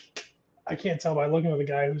 I can't tell by looking at the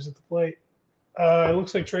guy who's at the plate. It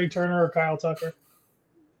looks like Trey Turner or Kyle Tucker.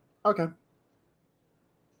 Okay.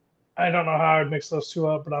 I don't know how I'd mix those two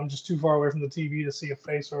up, but I'm just too far away from the TV to see a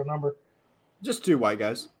face or a number. Just 2 white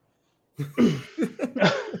guys.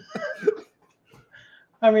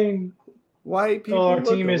 I mean, white people. our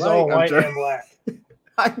team is all white and black.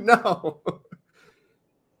 I know.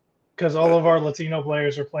 Because all of our Latino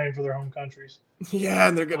players are playing for their home countries. Yeah,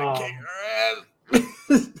 and they're gonna kick our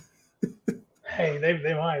ass. Hey,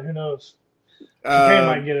 they might. Who knows? Japan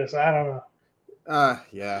might get us. I don't know.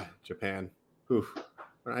 Yeah, Japan. Oof.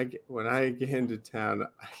 When I get into town,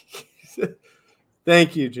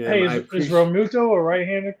 thank you, Jim. Hey, is Romuto a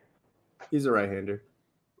right-hander? He's a right-hander.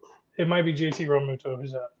 It might be JT Romuto.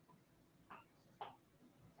 Who's that?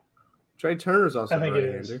 Trey Turner's also I think a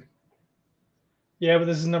right-hander. Yeah, but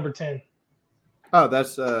this is number 10. Oh,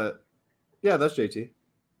 that's that's JT.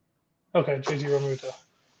 Okay, JT Romuto.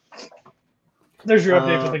 There's your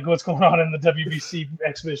update for what's going on in the WBC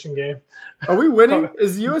exhibition game. Are we winning?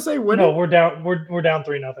 Is USA winning? No, we're down. We're down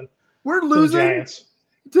 3-0. We're losing. To the Giants.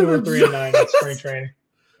 Who are 3-9 at spring training.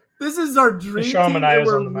 This is our dream team. And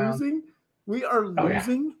we're losing. We are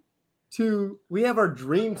losing to. We have our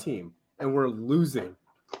dream team, and we're losing.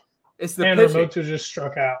 It's the pitching. And Noot just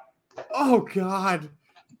struck out. Oh God.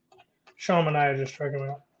 Sean Manaea just struck him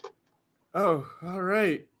out. Oh, all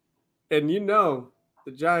right. And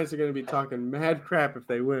the Giants are going to be talking mad crap if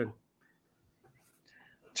they win.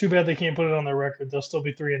 Too bad they can't put it on their record. They'll still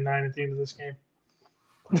be 3-9 at the end of this game.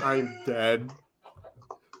 I'm dead.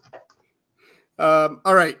 All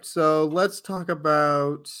right, so let's talk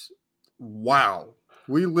about. Wow,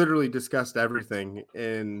 we literally discussed everything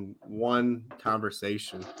in one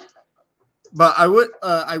conversation. But I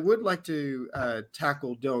would like to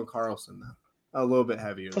tackle Dylan Carlson though a little bit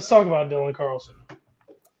heavier. Let's talk about Dylan Carlson.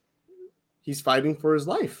 He's fighting for his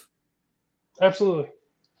life. Absolutely.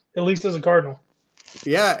 At least as a Cardinal.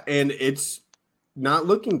 Yeah, and it's not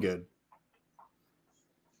looking good.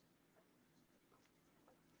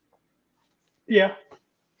 Yeah.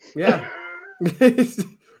 Yeah.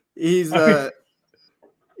 he's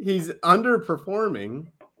underperforming.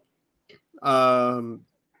 I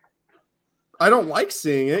don't like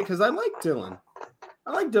seeing it because I like Dylan.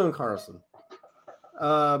 I like Dylan Carlson.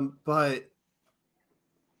 But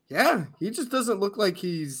yeah, he just doesn't look like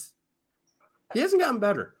he hasn't gotten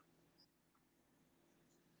better.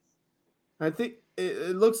 I think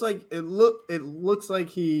it looks like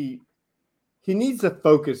he needs to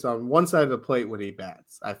focus on one side of the plate when he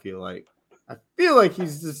bats. I feel like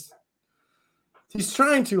he's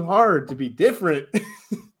trying too hard to be different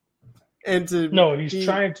and to he's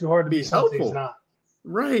trying too hard to be something helpful. He's not.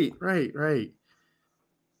 Right.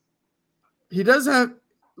 He does have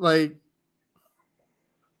like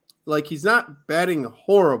he's not batting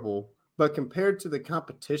horrible, but compared to the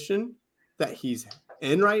competition that he's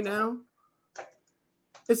in right now,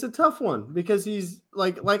 it's a tough one because he's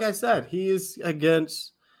like I said, he is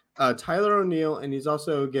against Tyler O'Neill, and he's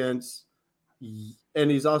also against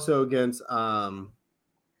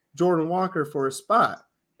Jordan Walker for a spot,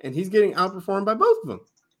 and he's getting outperformed by both of them.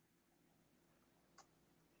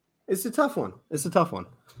 It's a tough one.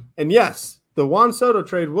 And yes, the Juan Soto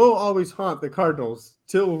trade will always haunt the Cardinals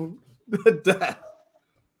till the death.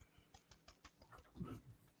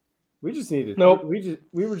 We just needed. Nope. We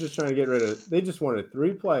were just trying to get rid of. They just wanted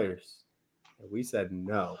 3 players, and we said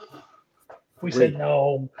no. We said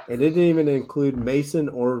no. It didn't even include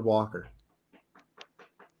Masyn or Walker.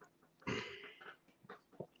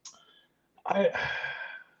 I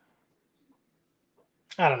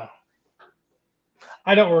don't know.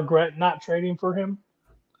 I don't regret not trading for him,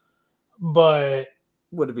 but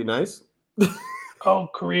would it be nice?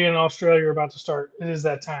 Korea and Australia are about to start. It is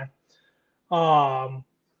that time.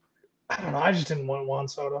 I don't know. I just didn't want Juan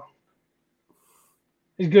Soto.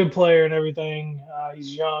 He's a good player and everything.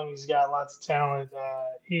 He's young. He's got lots of talent.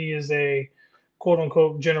 He is a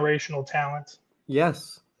quote-unquote generational talent.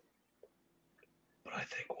 Yes. But I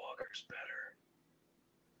think Walker's better.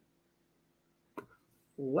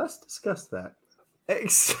 Let's discuss that.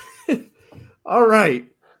 All right.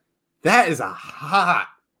 That is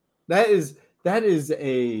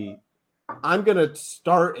I'm going to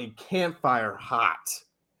start a campfire hot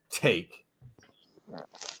take.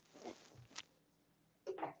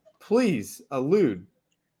 Please allude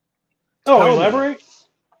Oh, Tell me. elaborate?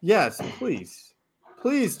 Yes, please.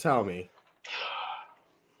 Please tell me.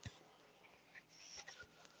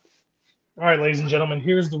 All right, ladies and gentlemen,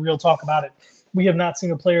 here's the real talk about it. We have not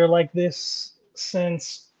seen a player like this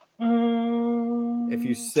since If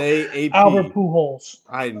you say AP, Albert Pujols.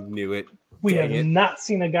 I knew it. We Dang have it. not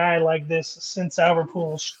seen a guy like this since Albert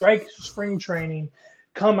Pujols strike spring training,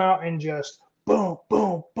 come out and just boom,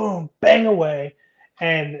 boom, boom, bang away,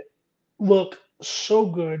 and look so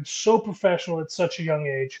good, so professional at such a young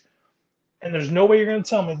age. And there's no way you're going to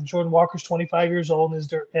tell me that Jordan Walker's 25 years old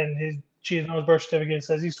and his cheating on his birth certificate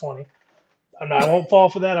says he's 20. I won't fall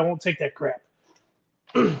for that. I won't take that crap.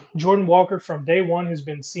 Jordan Walker from day one has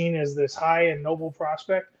been seen as this high and noble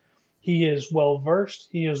prospect. He is well versed.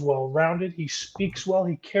 He is well rounded. He speaks well.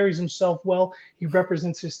 He carries himself well. He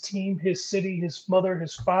represents his team, his city, his mother,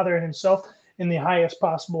 his father, and himself in the highest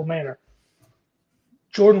possible manner.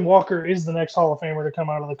 Jordan Walker is the next Hall of Famer to come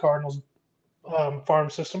out of the Cardinals farm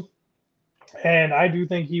system. And I do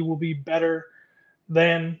think he will be better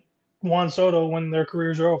than Juan Soto when their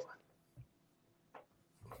careers are over.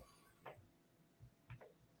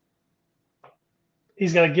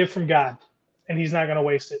 He's got a gift from God, and he's not going to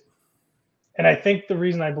waste it. And I think the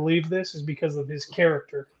reason I believe this is because of his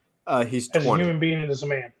character He's 20. as a human being and as a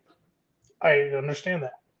man. I understand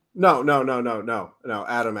that. No.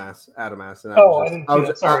 Adam ass. And Oh, I didn't see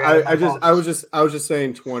that. Sorry. I was just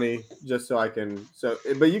saying 20, just so I can. So,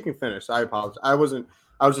 but you can finish. I apologize. I was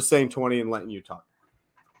just saying 20 and letting you talk.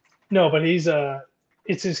 No, but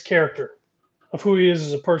it's his character of who he is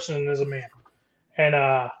as a person and as a man, and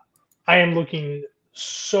I am looking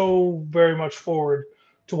so very much forward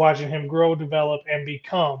to watching him grow, develop, and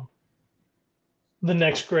become the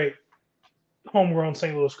next great homegrown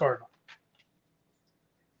St. Louis Cardinal.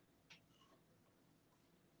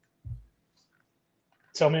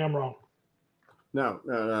 Tell me I'm wrong. No.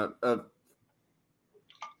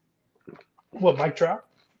 What, Mike Trout?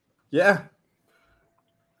 Yeah.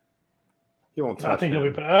 He won't touch I think him.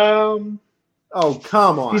 he'll be. Oh,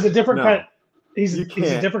 come on. He's a different kind. He's You a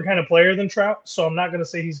can't. different kind of player than Trout, so I'm not going to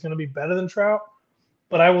say he's going to be better than Trout,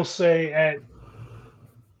 but I will say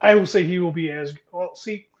he will be as well.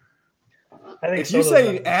 See, I think If you Soto's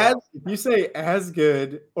say better than Trout. as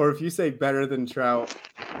good, or if you say better than Trout,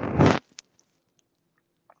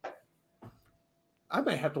 I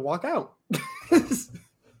might have to walk out.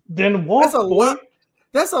 Then what? That's a lot.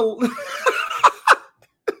 That's a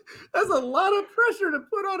that's a lot of pressure to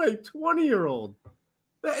put on a 20-year-old.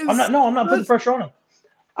 I'm not putting pressure on him.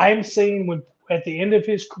 I'm saying at the end of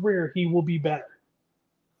his career, he will be better.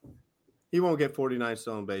 He won't get 49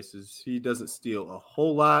 stolen bases. He doesn't steal a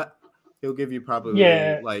whole lot. He'll give you probably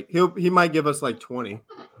he might give us like 20.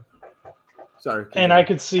 Sorry. And I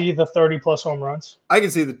could see the 30+ home runs. I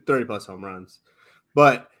can see the 30+ home runs.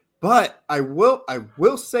 But I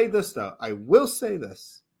will say this though. I will say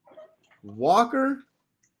this.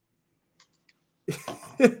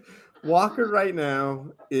 Walker right now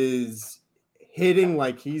is hitting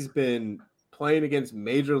like he's been playing against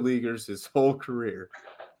major leaguers his whole career.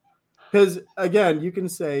 Because, again, you can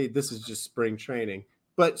say this is just spring training.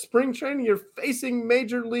 But spring training, you're facing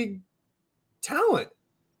major league talent.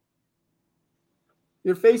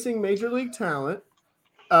 You're facing major league talent.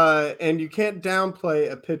 And you can't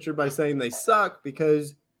downplay a pitcher by saying they suck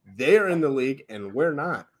because they're in the league and we're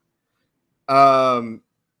not.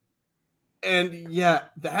 And yeah,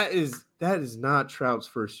 that is not Trout's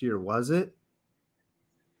first year, was it?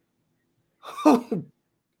 Oh,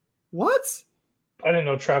 what? I didn't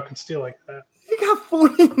know Trout could steal like that. He got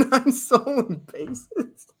 49 stolen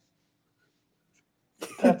bases.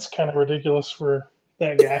 That's kind of ridiculous for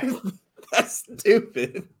that guy. That's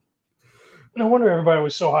stupid. No wonder everybody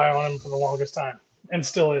was so high on him for the longest time, and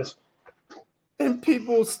still is. And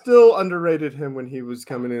people still underrated him when he was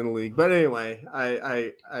coming in the league. But anyway,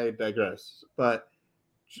 I digress. But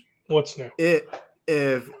what's new? If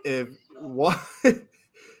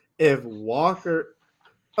Walker,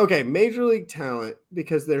 okay, major league talent,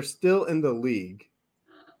 because they're still in the league.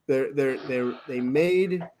 They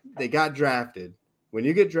got drafted. When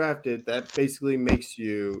you get drafted, that basically makes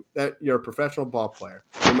you that you're a professional ball player.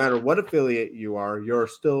 No matter what affiliate you are, you're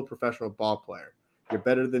still a professional ball player. You're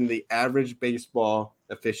better than the average baseball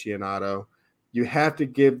aficionado. You have to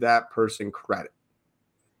give that person credit.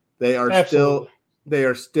 They are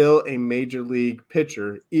still a major league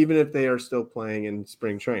pitcher, even if they are still playing in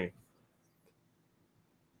spring training.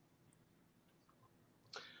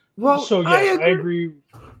 Well, so yeah, I agree.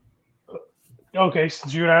 Okay,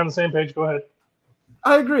 since you and I are on the same page, go ahead.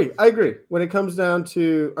 I agree. When it comes down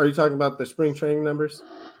to, are you talking about the spring training numbers?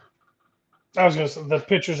 I was gonna say the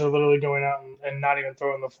pitchers are literally going out and not even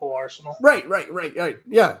throwing the full arsenal. Right.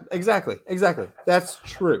 Yeah, exactly. That's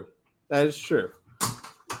true. That is true.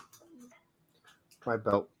 My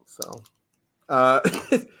belt fell. But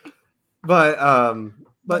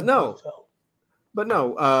no.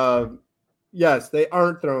 Yes, they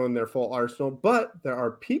aren't throwing their full arsenal, but there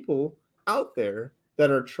are people out there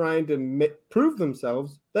that are trying to prove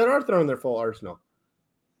themselves that are throwing their full arsenal.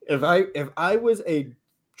 If I was a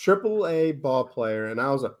AAA ball player and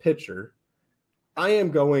I was a pitcher, I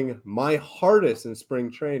am going my hardest in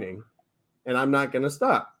spring training, and I'm not going to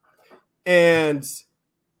stop. And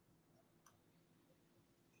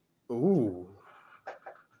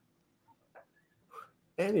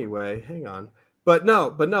anyway, hang on. But no,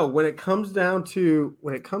 when it comes down to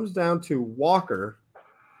Walker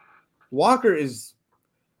is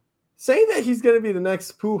saying that he's going to be the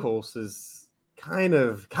next Pujols is kind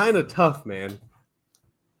of tough, man.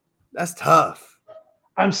 That's tough.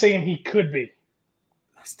 I'm saying he could be.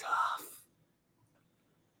 That's tough.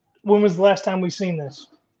 When was the last time we seen this?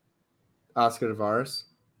 Oscar Tavares.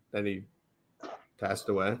 Then he passed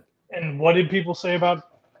away. And what did people say about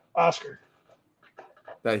Oscar?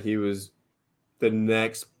 That he was the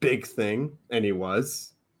next big thing, and he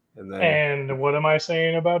was. And what am I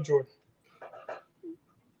saying about Jordan?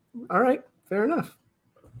 All right, fair enough.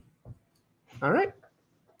 All right.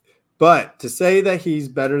 But to say that he's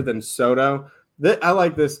better than Soto, I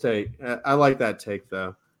like this take. I like that take,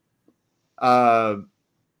 though.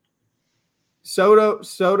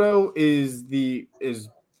 Soto is the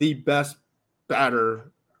best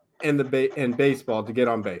batter in baseball to get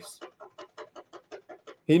on base.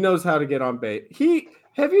 He knows how to get on base.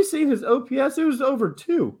 Have you seen his OPS? It was over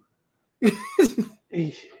 2.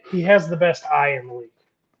 He has the best eye in the league,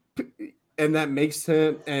 and that makes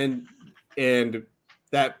him and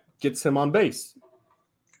that gets him on base.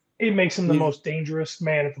 It makes him the most dangerous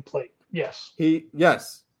man at the plate. Yes.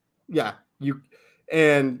 Yeah.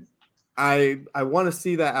 I want to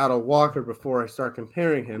see that out of Walker before I start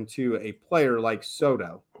comparing him to a player like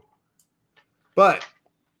Soto. But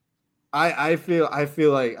I feel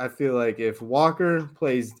like if Walker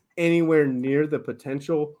plays anywhere near the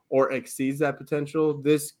potential or exceeds that potential,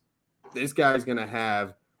 this guy's going to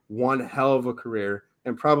have one hell of a career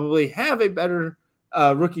and probably have a better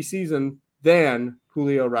rookie season than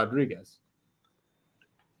Julio Rodriguez.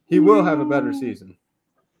 He will have a better season.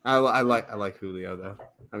 I like Julio, though.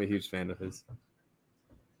 I'm a huge fan of his.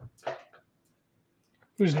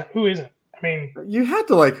 Who isn't? I mean, you had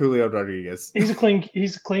to like Julio Rodriguez. He's a clean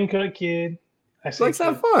cut kid. Likes to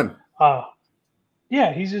have fun.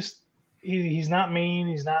 Yeah, he's not mean.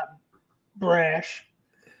 He's not brash.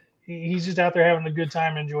 He's just out there having a good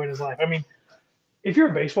time and enjoying his life. I mean, if you're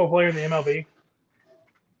a baseball player in the MLB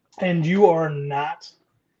and you are not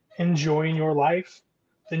enjoying your life,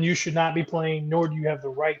 then you should not be playing, nor do you have the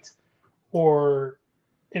right, or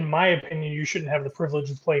in my opinion, you shouldn't have the privilege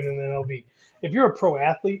of playing in the MLB. If you're a pro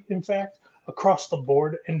athlete, in fact, across the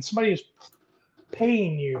board, and somebody is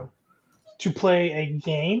paying you to play a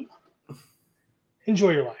game,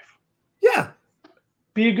 enjoy your life. Yeah.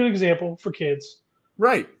 Be a good example for kids.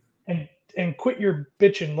 Right. And quit your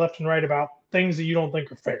bitching left and right about things that you don't think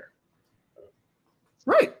are fair.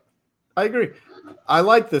 Right. I agree. I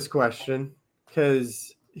like this question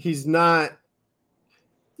because he's not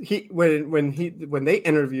when they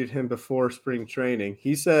interviewed him before spring training,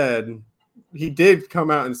 he said he did come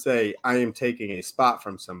out and say, I am taking a spot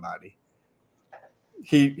from somebody.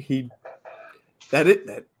 It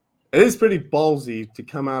is pretty ballsy to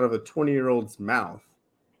come out of a 20-year-old's mouth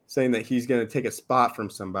saying that he's going to take a spot from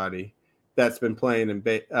somebody that's been playing in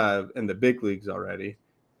the big leagues already.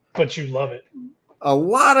 But you love it. A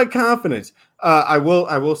lot of confidence. I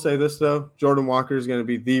will say this, though. Jordan Walker is going to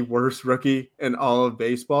be the worst rookie in all of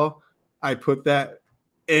baseball. I put that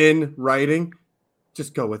in writing.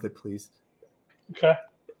 Just go with it, please. Okay.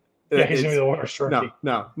 Yeah, he's going to be the worst rookie.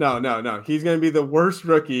 No. He's going to be the worst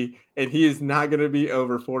rookie, and he is not going to be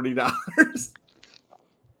over $40.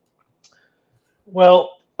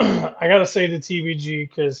 Well, I got to say to TVG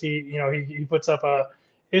because he puts up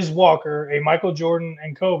is Walker a Michael Jordan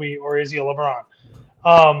and Kobe, or is he a LeBron?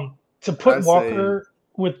 To put Walker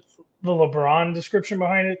with the LeBron description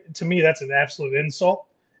behind it, to me, that's an absolute insult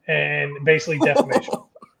and basically defamation.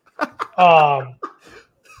 I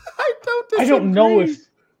don't know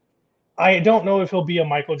if he'll be a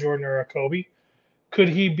Michael Jordan or a Kobe. Could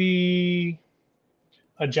he be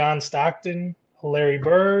a John Stockton, a Larry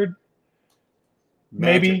Bird?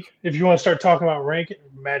 Magic. Maybe if you want to start talking about ranking,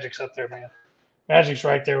 Magic's up there, man. Magic's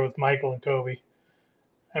right there with Michael and Kobe.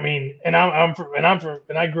 I mean, and I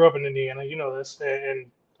grew up in Indiana, you know this, and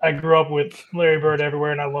I grew up with Larry Bird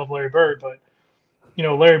everywhere, and I love Larry Bird, but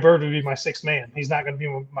Larry Bird would be my sixth man. He's not going to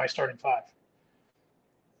be my starting five.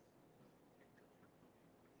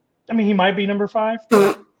 I mean, he might be number 5.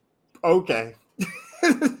 Okay.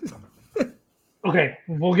 Okay,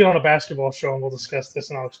 we'll get on a basketball show and we'll discuss this,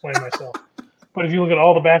 and I'll explain myself. But if you look at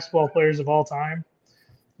all the basketball players of all time,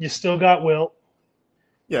 you still got Wilt.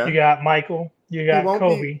 Yeah. You got Michael. You got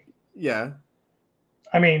Kobe. Yeah.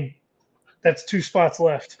 I mean, that's 2 spots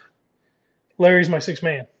left. Larry's my sixth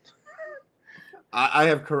man. I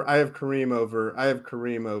have Kareem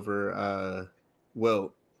over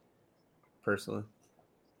Wilt, personally.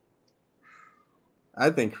 I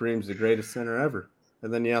think Kareem's the greatest center ever.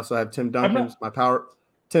 And then you also have Tim Duncan as my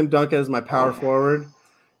power forward.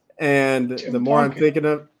 And Tim the more Duncan. I'm thinking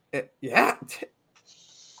of it, yeah.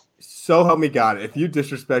 So help me God, if you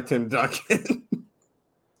disrespect Tim Duncan.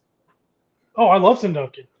 Oh, I love Tim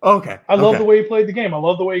Duncan. Okay. I love the way he played the game. I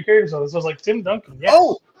love the way he carried himself. So I was like, Tim Duncan, yes.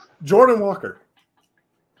 Oh, Jordan Walker.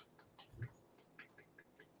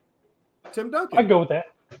 Tim Duncan. I'd go with that.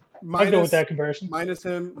 I'd go with that comparison. Minus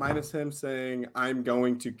him saying, I'm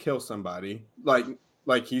going to kill somebody. Like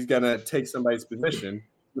he's going to take somebody's position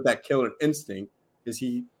with that killer instinct. Because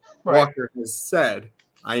Walker has said,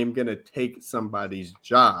 I am going to take somebody's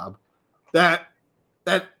job. That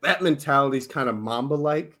mentality is kind of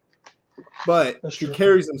Mamba-like. But he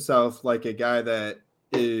carries himself like a guy that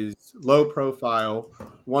is low profile,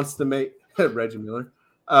 wants to make Reggie Miller,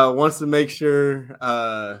 wants to make sure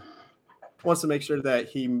that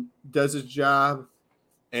he does his job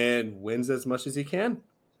and wins as much as he can.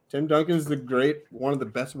 Tim Duncan's one of the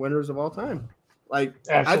best winners of all time. Like,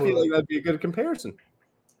 absolutely. I feel like that'd be a good comparison.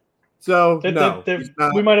 So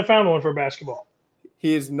we might have found one for basketball.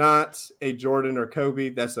 He is not a Jordan or Kobe.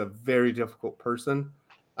 That's a very difficult person.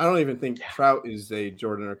 I don't even think Trout is a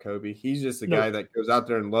Jordan or Kobe. He's just a guy that goes out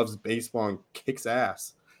there and loves baseball and kicks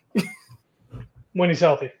ass. When he's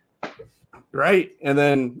healthy. Right. And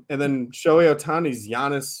then Shohei Ohtani's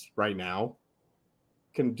Giannis right now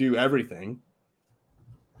can do everything.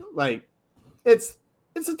 Like, it's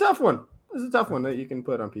a tough one. It's a tough one that you can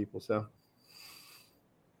put on people. So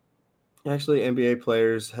actually, NBA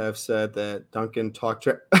players have said that Duncan talked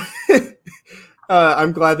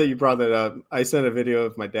I'm glad that you brought that up. I sent a video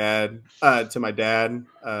of my dad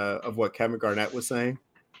of what Kevin Garnett was saying,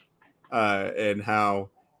 and how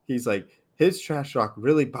he's like, his trash talk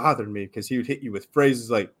really bothered me because he would hit you with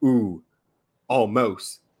phrases like "ooh,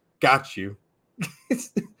 almost, got you,"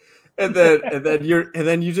 and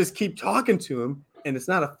then you just keep talking to him and it's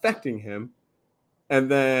not affecting him.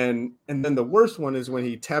 And then the worst one is when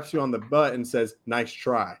he taps you on the butt and says, "Nice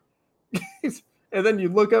try." And then you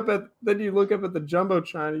look up at the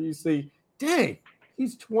jumbotron and you see, dang,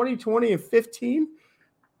 he's 20, 20, and 15.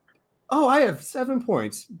 Oh, I have 7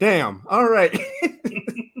 points. Damn. All right.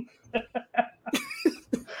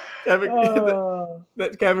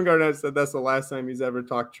 Kevin Garnett said that's the last time he's ever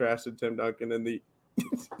talked trash to Tim Duncan in the.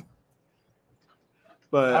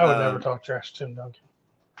 But I would never talk trash to Tim Duncan.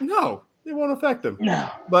 No, it won't affect him. No.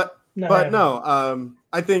 But no.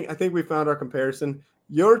 I think we found our comparison.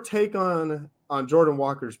 Your take on Jordan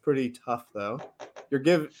Walker is pretty tough, though.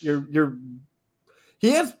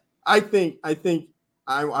 He has. I think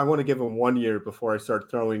I want to give him 1 year before I start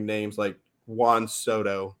throwing names like Juan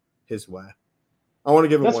Soto his way. I want to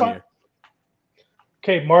give him 1 year.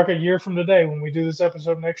 Okay, mark a year from today when we do this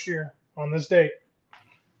episode next year on this date.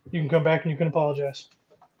 You can come back and you can apologize.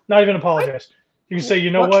 Not even apologize. You can say, you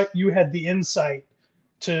know what? You had the insight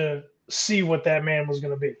to see what that man was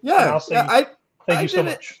going to be. Yeah. Thank you so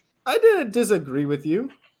much. I didn't disagree with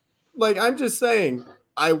you. Like, I'm just saying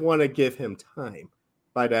I want to give him time.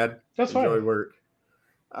 Bye, Dad. That's Enjoy fine. Work.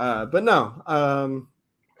 But no.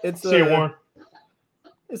 See you, Warren.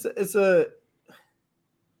 It's a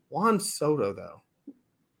Juan Soto, though.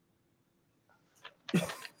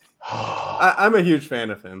 I'm a huge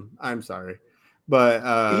fan of him. I'm sorry.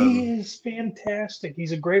 But he is fantastic.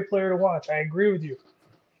 He's a great player to watch. I agree with you.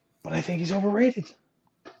 But I think he's overrated.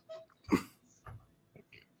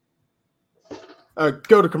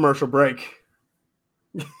 Go to commercial break.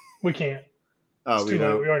 We can't. Oh, we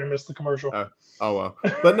already missed the commercial. Oh well.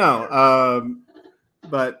 But no.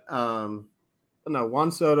 No.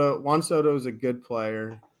 Juan Soto is a good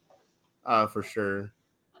player, for sure.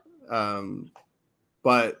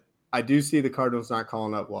 But I do see the Cardinals not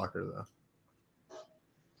calling up Walker though.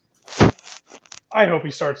 I hope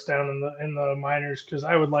he starts down in the minors because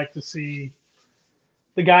I would like to see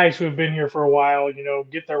the guys who have been here for a while,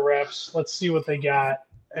 get their reps. Let's see what they got.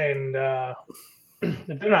 And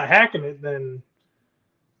if they're not hacking it, then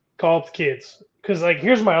call up the kids. Because,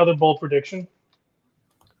 here's my other bold prediction.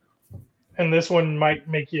 And this one might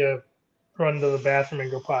make you run to the bathroom and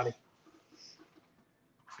go potty.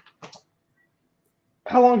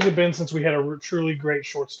 How long has it been since we had a truly great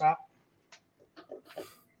shortstop?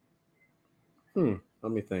 Let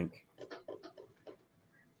me think.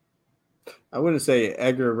 I wouldn't say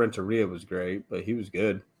Edgar Renteria was great, but he was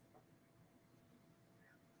good.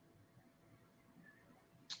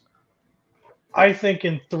 I think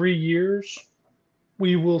in 3 years,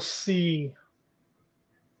 we will see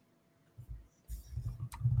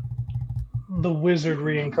the wizard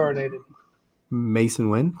reincarnated.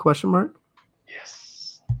 Masyn Winn? Question mark?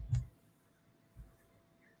 Yes.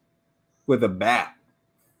 With a bat.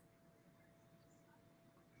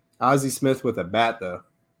 Ozzie Smith with a bat, though.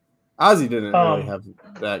 Ozzie didn't really have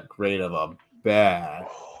that great of a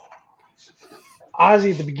bat.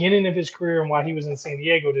 Ozzie, at the beginning of his career and while he was in San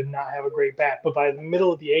Diego, did not have a great bat. But by the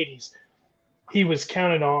middle of the 80s, he was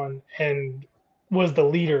counted on and was the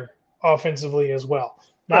leader offensively as well.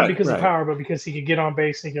 Not because of power, but because he could get on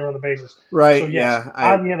base and he could run the bases. Right, so, yes,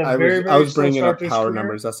 yeah. Ozzie had a very I was slow bringing start up to his power career.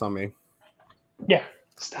 numbers. That's on me. Yeah.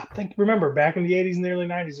 Remember, back in the 80s and the early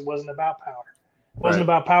 90s, it wasn't about power. It wasn't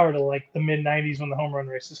about power till like the mid-90s when the home run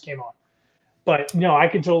races came on. But, no, I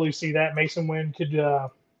could totally see that. Masyn Winn could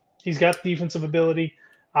he's got defensive ability.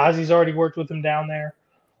 Ozzie's already worked with him down there.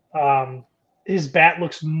 His bat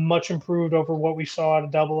looks much improved over what we saw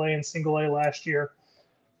at AA and single A last year.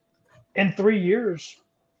 In 3 years,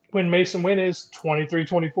 when Masyn Winn is 23,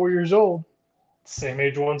 24 years old, same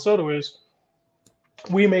age Juan Soto is,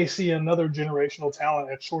 we may see another generational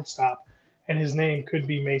talent at shortstop, and his name could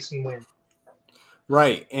be Masyn Winn.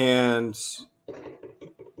 Right, and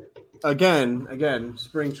again,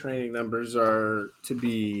 spring training numbers are to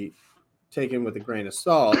be taken with a grain of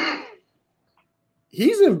salt.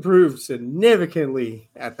 He's improved significantly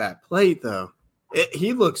at that plate, though.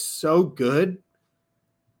 He looks so good,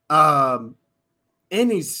 and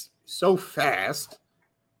he's so fast,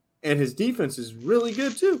 and his defense is really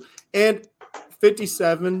good too. And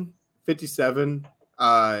 57.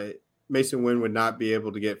 Masyn Winn would not be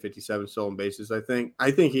able to get 57 stolen bases. I think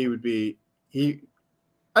he would be able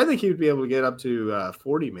to get up to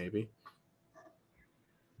 40 maybe.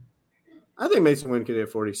 I think Masyn Winn could hit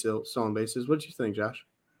 40 stolen bases. What do you think, Josh?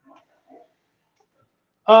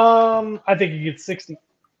 I think he gets 60.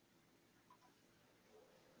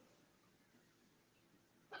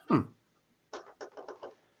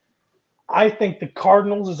 I think the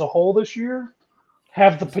Cardinals as a whole this year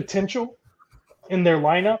have the potential in their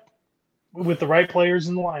lineup with the right players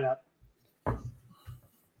in the lineup.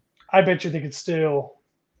 I bet you they could steal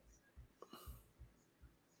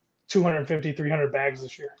 250, 300 bags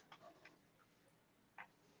this year.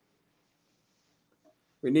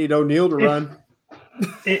 We need O'Neal to run.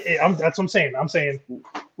 That's what I'm saying. I'm saying,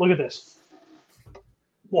 look at this.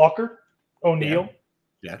 Walker, O'Neal,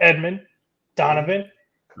 Edman, Donovan,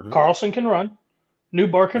 Carlson can run.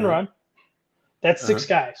 Newbar can run. That's 6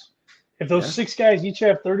 guys. If those 6 guys each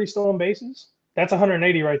have 30 stolen bases, that's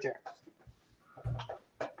 180 right there.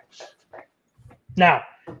 Now,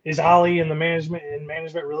 is Ollie and management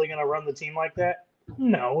really going to run the team like that?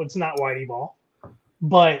 No, it's not Whitey ball.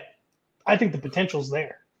 But I think the potential's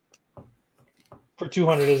there for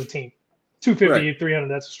 200 as a team. 250, 300,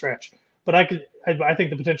 that's a stretch. But I think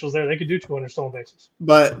the potential's there. They could do 200 stolen bases.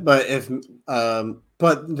 But the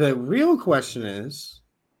real question is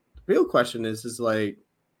like,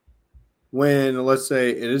 when, let's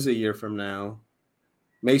say it is a year from now,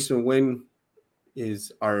 Masyn Winn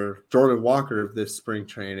is our Jordan Walker of this spring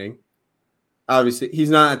training. Obviously, he's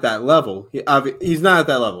not at that level. He's not at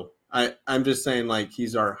that level. I'm just saying, like,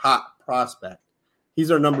 he's our hot prospect.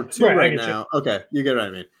 He's our number 2 right now. You. Okay, you get what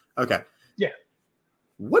I mean. Okay. Yeah.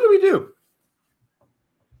 What do we do?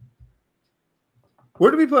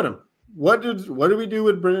 Where do we put him? What do we do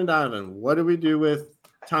with Brendan Donovan? What do we do with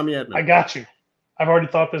Tommy Edman? I got you. I've already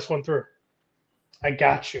thought this one through. I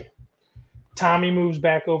got you. Tommy moves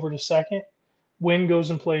back over to second. Winn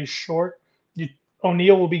goes and plays short.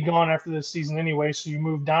 O'Neal will be gone after this season anyway, so you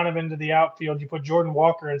move Donovan to the outfield. You put Jordan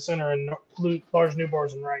Walker in center and Lars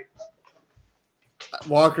Newbar's in right.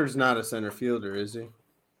 Walker's not a center fielder, is he?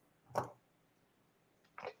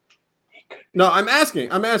 No, I'm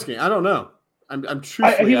asking. I don't know. I'm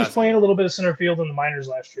truthfully he was playing a little bit of center field in the minors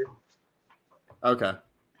last year. Okay.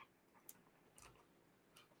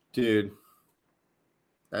 Dude,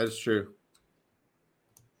 that is true.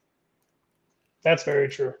 That's very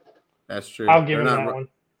true. That's true. I'll give him that one.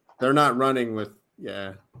 They're not running with,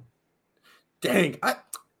 yeah. Dang.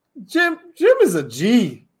 Jim is a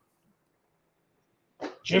G.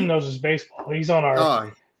 Jim knows his baseball. He's on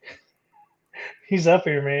our. He's up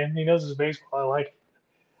here, man. He knows his baseball. I like it.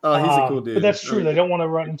 Oh, he's a cool dude. But that's true. They don't want to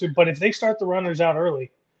run into. But if they start the runners out early,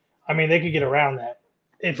 I mean, they could get around that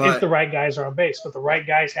if the right guys are on base. But the right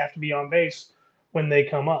guys have to be on base when they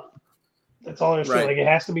come up. That's all there's to it. Like, it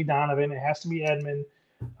has to be Donovan. It has to be Edman.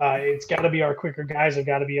 It's got to be our quicker guys have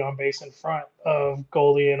got to be on base in front of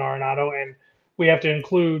Goldie and Arenado, and we have to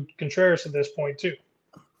include Contreras at this point too.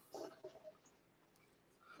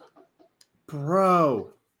 Bro.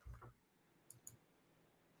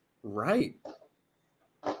 Right.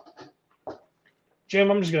 Jim,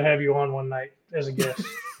 I'm just gonna have you on one night as a guest.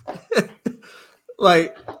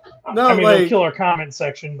 Like, no, I mean, like, it'll kill our comment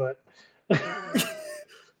section, but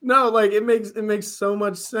no, like it makes so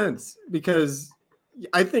much sense because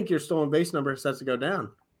I think your stolen base number has to go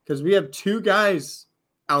down because we have two guys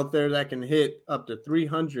out there that can hit up to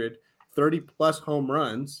 300, 30 plus home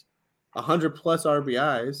runs, 100 plus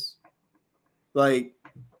RBIs, like.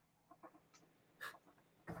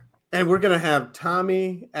 And we're gonna have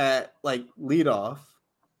Tommy at like leadoff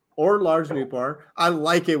or Lars Nootbaar. I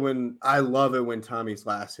love it when Tommy's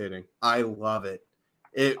last hitting. I love it.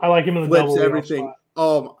 I like him in the flips double everything. Spot.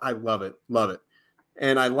 Oh, I love it.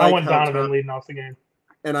 And I want Donovan leading off the game.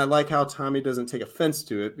 And I like how Tommy doesn't take offense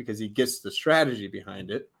to it because he gets the strategy behind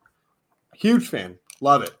it. Huge fan.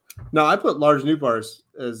 Love it. No, I put Lars Nootbaar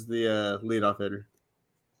as the leadoff hitter.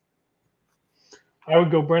 I would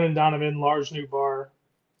go Brendan Donovan, Lars Nootbaar,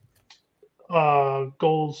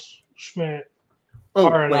 Goldschmidt. Oh,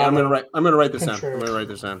 wait, I'm gonna write this Contreras. down. I'm gonna write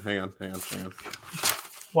this down. Hang on.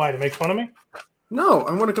 Why, to make fun of me? No,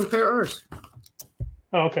 I want to compare ours.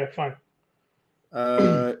 Oh, okay, fine.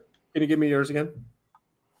 Can you give me yours again?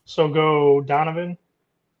 So go Donovan,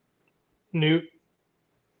 Noot,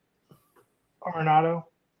 Arenado,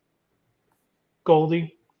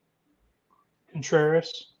 Goldie,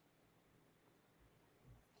 Contreras.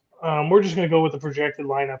 We're just going to go with the projected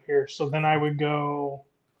lineup here. So then I would go.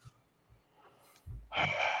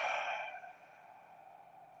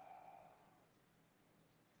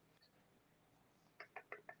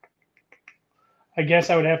 I guess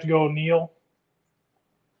I would have to go O'Neill,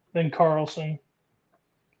 then Carlson.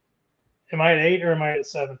 Am I at 8 or am I at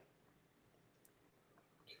 7?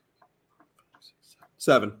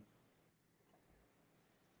 7.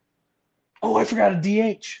 Oh, I forgot a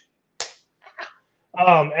DH.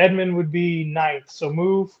 Edman would be 9th. So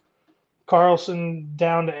move Carlson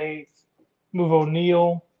down to 8th. Move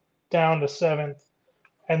O'Neill down to 7th.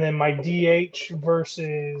 And then my DH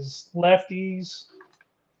versus lefties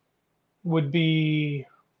would be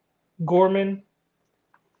Gorman.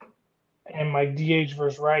 And my DH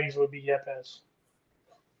versus righties would be Yepes.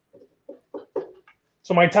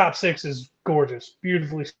 So my top 6 is gorgeous,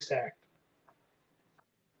 beautifully stacked.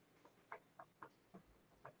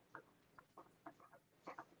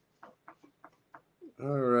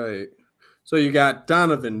 All right. So you got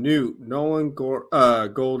Donovan, Noot, Nolan,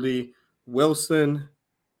 Goldie, Wilson,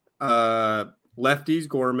 lefties,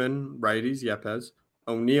 Gorman, righties, Yepes,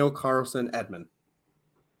 O'Neill, Carlson, Edman.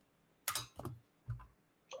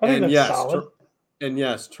 I think that's solid. And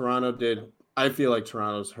yes, Toronto did. I feel like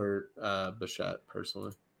Toronto's hurt Bichette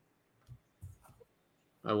personally.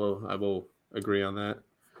 I will agree on that.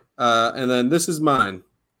 And then this is mine.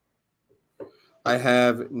 I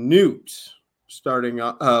have Noot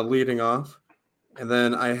leading off, and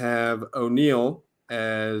then I have O'Neill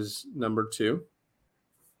as number 2,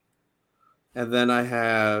 and then I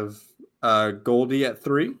have Goldie at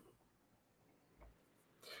 3,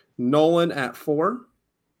 Nolan at 4,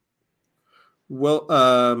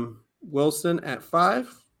 Wilson at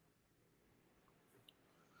 5,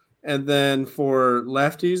 and then for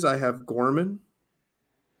lefties I have Gorman.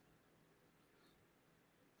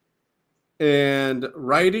 And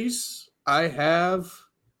righties, I have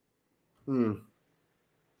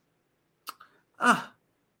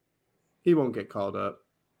he won't get called up.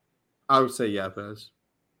 I would say Yepes.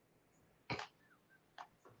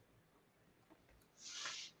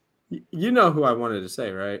 You know who I wanted to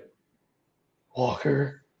say, right?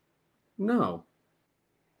 Walker. No.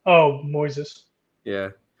 Oh, Moises. Yeah.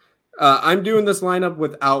 I'm doing this lineup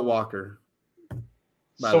without Walker.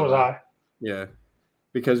 So was I. Yeah.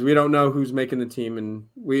 Because we don't know who's making the team, and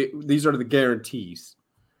these are the guarantees.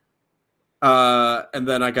 And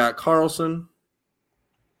then I got Carlson,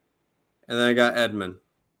 and then I got Edman.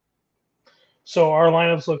 So our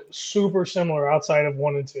lineups look super similar outside of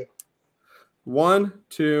 1 and 2. 1,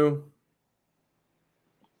 2.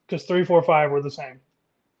 Because 3, 4, 5 were the same.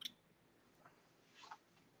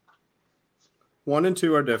 1 and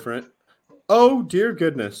 2 are different. Oh dear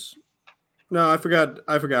goodness! No, I forgot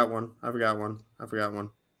one.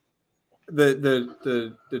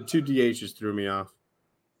 The 2 DHs threw me off.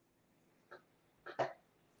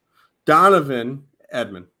 Donovan,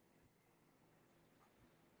 Edman.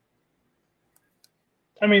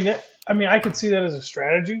 I mean, I could see that as a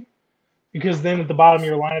strategy because then at the bottom of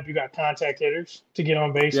your lineup, you got contact hitters to get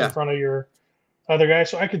on base in front of your other guys.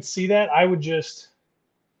 So I could see that.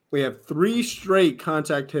 We have 3 straight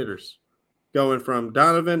contact hitters going from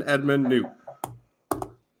Donovan, Edman, Noot.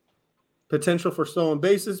 Potential for stolen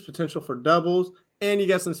bases, potential for doubles, and you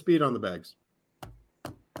got some speed on the bags.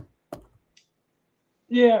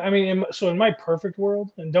 Yeah, I mean, in my perfect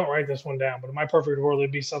world, and don't write this one down, but in my perfect world,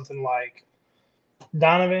 it'd be something like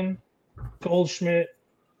Donovan, Goldschmidt,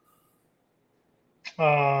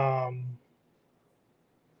 Edman,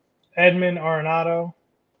 Arenado.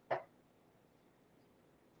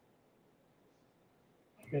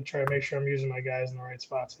 I'm going to try to make sure I'm using my guys in the right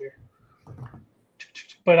spots here.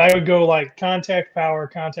 But I would go like contact power,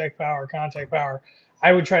 contact power, contact power.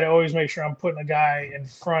 I would try to always make sure I'm putting a guy in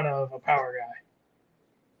front of a power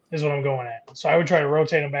guy is what I'm going at. So I would try to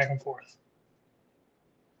rotate them back and forth.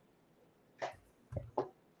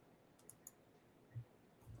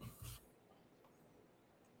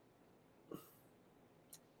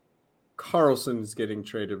 Carlson's getting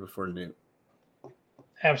traded before Noot.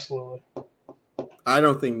 Absolutely. I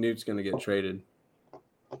don't think Noot's going to get traded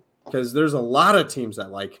because there's a lot of teams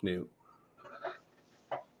that like Noot.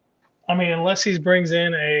 I mean, unless he brings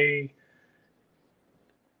in a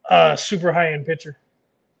super high-end pitcher.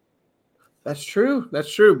 That's true.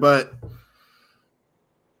 That's true. But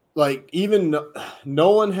like even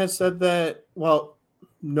Nolan has said that. Well,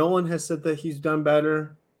 Nolan has said that he's done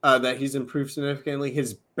better. That he's improved significantly.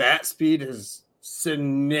 His bat speed has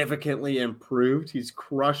significantly improved. He's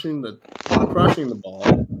crushing the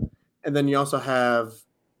ball. And then you also have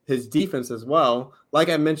his defense as well. Like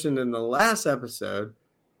I mentioned in the last episode,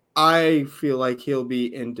 I feel like he'll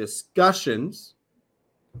be in discussions.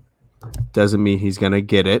 Doesn't mean he's going to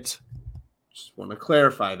get it. Just want to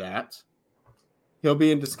clarify that. He'll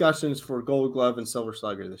be in discussions for Gold Glove and Silver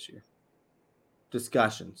Slugger this year.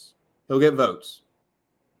 Discussions. He'll get votes.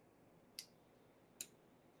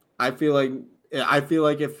 I feel like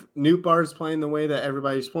if Noot is playing the way that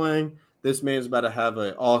everybody's playing, this man's about to have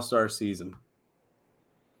an all-star season.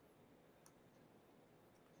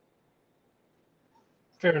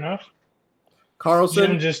 Fair enough. Carlson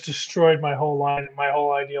Jim just destroyed my whole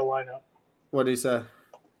ideal lineup. What did he say?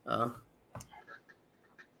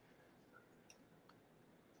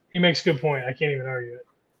 He makes a good point. I can't even argue it.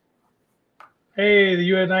 Hey, the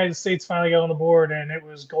United States finally got on the board, and it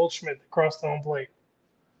was Goldschmidt that crossed the home plate.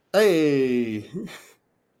 Hey.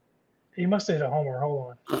 He must have hit a homer.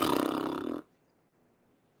 Hold on.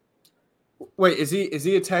 Wait, is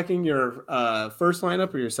he attacking your first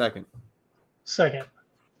lineup or your second? Second.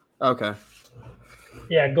 Okay.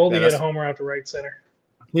 Yeah, Goldie hit a homer out to right center.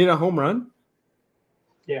 He hit a home run?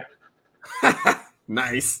 Yeah.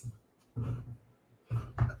 Nice.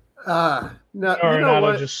 No,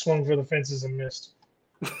 Arenado just swung for the fences and missed.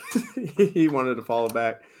 He wanted to follow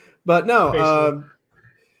back. But no,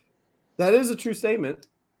 that is a true statement.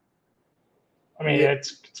 I mean,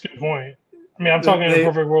 it's a good point. I mean, I'm talking in a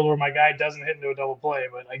perfect world where my guy doesn't hit into a double play,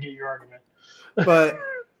 but I get your argument. but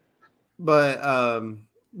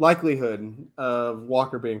likelihood of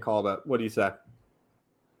Walker being called up, what do you say?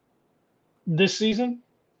 This season?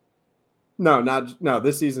 No,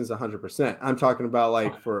 this season's 100%. I'm talking about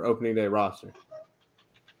like for opening day roster.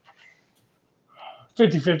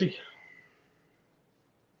 50-50.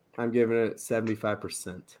 I'm giving it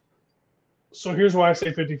 75%. So here's why I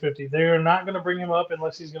say 50-50. They are not going to bring him up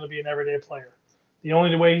unless he's going to be an everyday player. The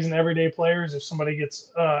only way he's an everyday player is if somebody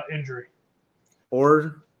gets injury.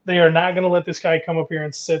 Or they are not going to let this guy come up here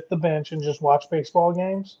and sit the bench and just watch baseball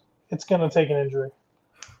games. It's going to take an injury.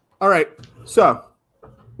 All right. So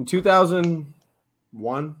in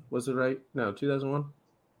 2001, was it right? No, 2001.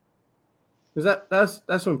 Is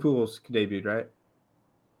that's when Pujols debuted, right?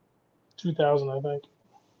 2000, I think.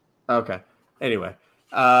 Okay. Anyway,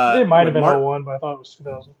 it might have been 01, but I thought it was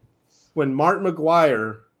 2000. When Mark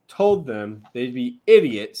McGwire told them they'd be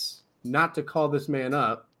idiots not to call this man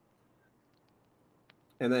up,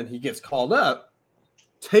 and then he gets called up,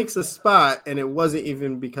 takes a spot, and it wasn't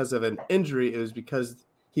even because of an injury. It was because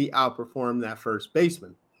he outperformed that first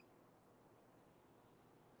baseman.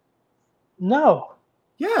 No.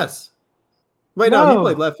 Yes. Wait, no, he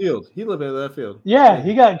played left field. Yeah,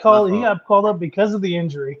 he got called. He got called up because of the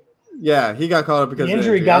injury. Yeah, he got called up because the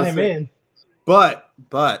injury got him in. But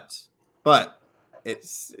it's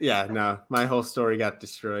my whole story got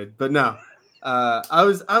destroyed. But no,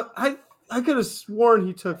 I could have sworn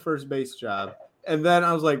he took first base job, and then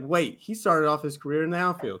I was like, wait, he started off his career in the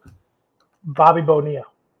outfield. Bobby Bonilla.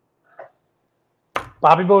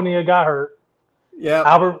 Bobby Bonilla got hurt. Yeah.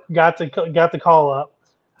 Albert got the call up.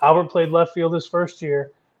 Albert played left field his first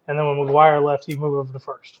year, and then when McGuire left, he moved over to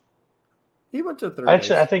first. He went to third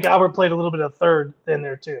Actually, base. I think Albert played a little bit of third in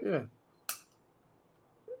there too. Yeah.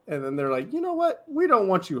 And then they're like, you know what? We don't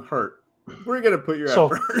want you hurt. We're going to put you at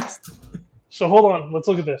first. So hold on. Let's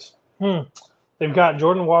look at this. They've got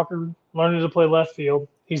Jordan Walker learning to play left field.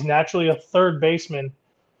 He's naturally a third baseman,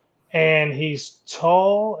 and he's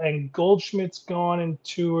tall, and Goldschmidt's gone in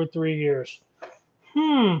 2 or 3 years.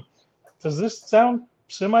 Does this sound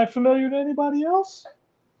semi-familiar to anybody else?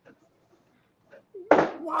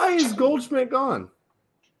 Why is Goldschmidt gone?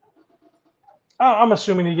 I'm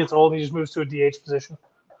assuming he gets old and he just moves to a DH position.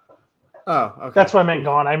 Oh, okay. That's what I meant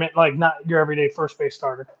gone. I meant like not your everyday first base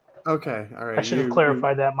starter. Okay, all right. I should have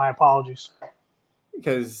clarified that. My apologies.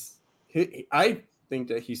 Because I think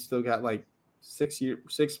that he's still got like 6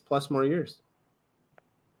 plus more years.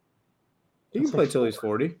 He can play till he's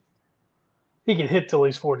 40. He can hit till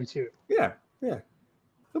he's 42. Yeah. But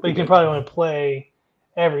he can probably only play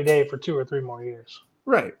every day for 2 or 3 more years.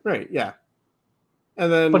 Right, yeah.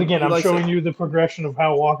 And then, but again, I'm showing you the progression of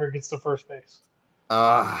how Walker gets to first base.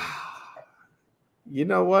 You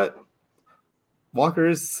know what? Walker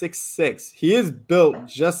is 6'6". He is built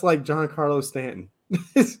just like Giancarlo Stanton.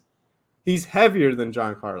 He's heavier than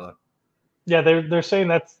Giancarlo. Yeah, they're saying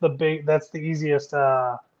that's the easiest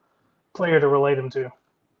player to relate him to.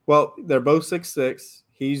 Well, they're both 6'6".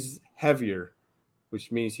 He's heavier,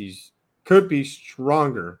 which means could be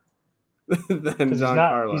stronger than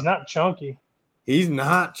Giancarlo. He's not chunky. He's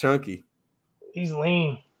not chunky. He's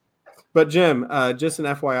lean. But Jim, just an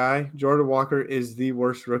FYI, Jordan Walker is the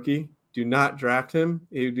worst rookie. Do not draft him.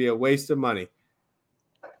 It would be a waste of money.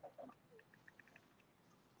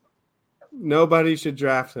 Nobody should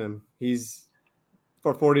draft him. He's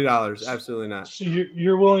for $40. Absolutely not. So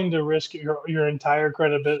you're willing to risk your entire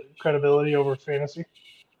credibility over fantasy?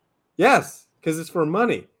 Yes, because it's for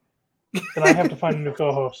money. Then I have to find a new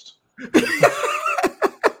co-host.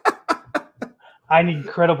 I need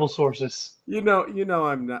credible sources. You know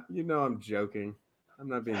I'm not. I'm joking. I'm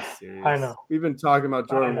not being serious. I know. We've been talking about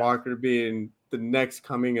Jordan Walker being the next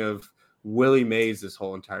coming of Willie Mays this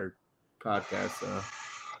whole entire podcast. So.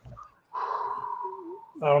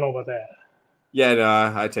 I don't know about that. Yeah,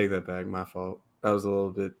 no, I take that back. My fault. That was a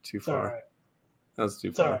little bit too far. All right. That was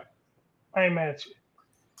too far. All right. I ain't mad at you.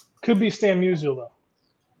 Could be Stan Musial, though.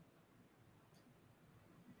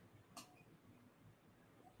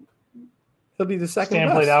 He'll be the second Stan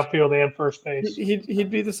best. played outfield and first base.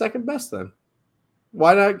 He'd be the second best then.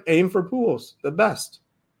 Why not aim for Pools, the best?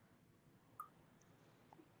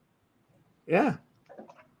 Yeah.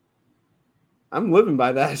 I'm living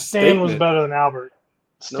by that Stan statement. was better than Albert.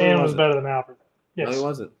 Stan was better than Albert. Yes. No, he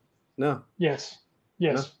wasn't. No. Yes.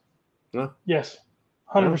 No. Yes.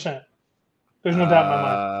 100%. There's no doubt in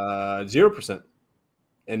my mind. 0%.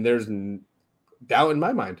 And there's doubt in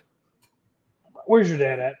my mind. Where's your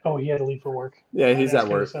dad at? Oh, he had to leave for work. Yeah, he's at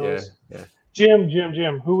work. Yeah.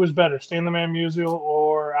 Jim. Who was better, Stan the Man Musial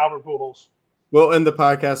or Albert Pujols? We'll end the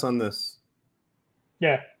podcast on this.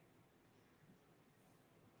 Yeah.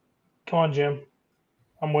 Come on, Jim.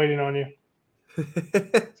 I'm waiting on you.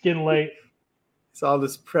 It's getting late. It's all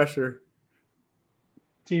this pressure.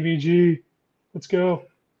 TBG. Let's go.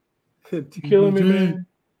 You're killing me, man.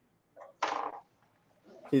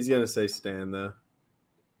 He's going to say Stan, though.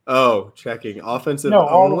 Oh, checking. Offensive no,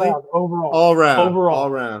 only? All round.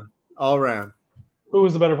 Who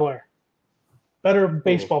was the better player? Better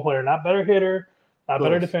baseball player, not better hitter, not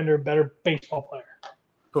better defender, better baseball player.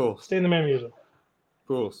 Cool. Stan the Man Musial.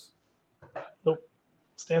 Pools. Nope.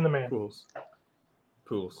 Stan the Man. Pools.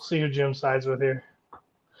 See who Jim sides with here.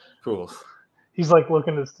 Pools. He's like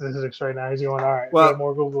looking at statistics right now. He's going, all right, we have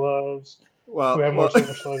more Gold Gloves. We have more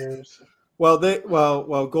Silver Sluggers.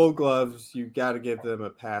 Well, Gold Gloves, you got to give them a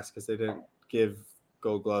pass because they didn't give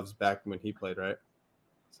Gold Gloves back when he played, right?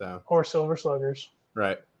 So or Silver Sluggers,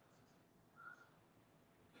 right?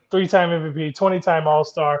 3-time MVP, 20-time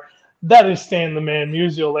All-Star. That is Stan the Man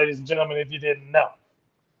Musial, ladies and gentlemen. If you didn't know,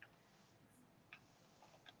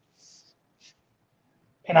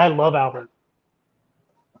 and I love Albert.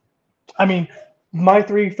 I mean, my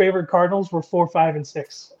 3 favorite Cardinals were 4, 5, and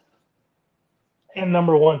 6, and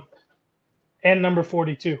number 1. And number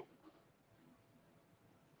 42.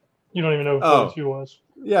 You don't even know who 42 was.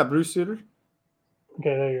 Yeah, Bruce Sutter.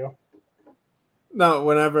 Okay, there you go. No,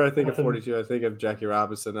 whenever I think of 42, I think of Jackie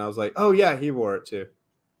Robinson. I was like, oh, yeah, he wore it too.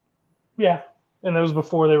 Yeah, and that was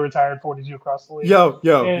before they retired 42 across the league. Yo.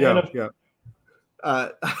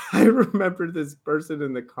 I remember this person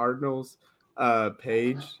in the Cardinals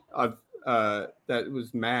page that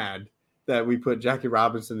was mad that we put Jackie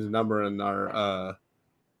Robinson's number in our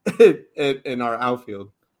in our outfield.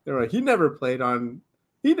 They were like, he never played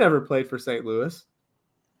for St. Louis.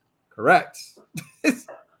 Correct. He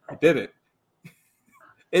did it.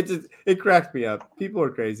 It cracked me up. People are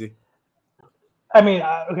crazy. I mean,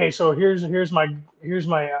 okay, so here's my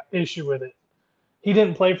issue with it. He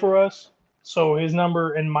didn't play for us, so his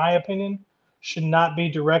number, in my opinion, should not be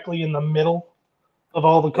directly in the middle of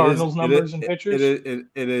all the Cardinals numbers and pitchers. It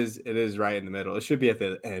is right in the middle. It should be at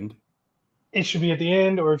the end. It should be at the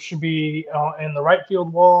end, or it should be in the right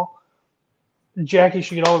field wall. Jackie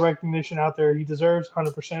should get all the recognition out there he deserves,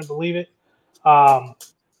 100% believe it.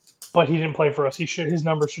 But he didn't play for us. His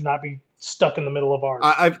number should not be stuck in the middle of ours.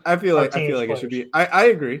 I feel like it should be. I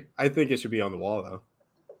agree. I think it should be on the wall though.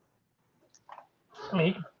 I mean,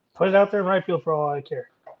 you can put it out there in right field for all I care.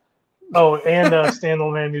 Oh, and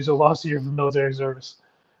Stanley Van Musial lost a year for military service.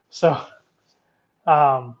 So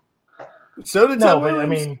did Ted Williams. I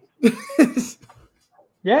mean,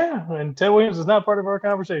 yeah, and Ted Williams is not part of our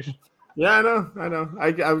conversation. Yeah, I know.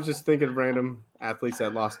 I was just thinking of random athletes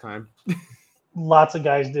that lost time. Lots of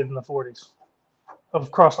guys did in the 40s,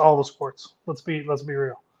 across all the sports. Let's be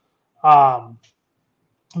real. But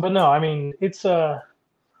no, I mean it's yeah.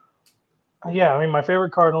 I mean my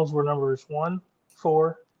favorite Cardinals were numbers 1,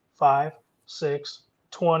 4, 5, 6,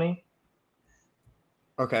 20.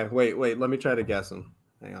 Okay, wait. Let me try to guess them.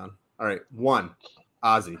 Hang on. All right, 1,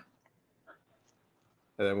 Ozzy.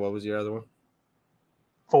 And then what was your other one?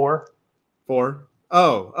 4.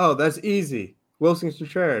 Oh, that's easy. Wilson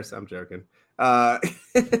Contreras. I'm joking.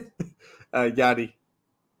 Yachty.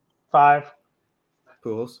 5.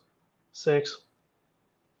 Pujols. 6.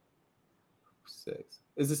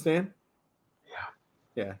 Is it Stan?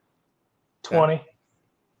 Yeah. 20.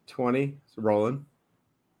 20. It's Roland.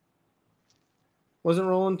 Wasn't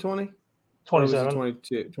Roland 20? 27.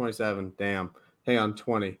 22, 27. Damn. Hang on,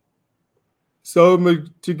 20. So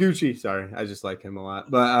Taguchi. Sorry, I just like him a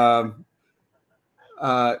lot. But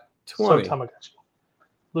 20. So Tamagotchi.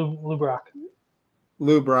 Lou Brock.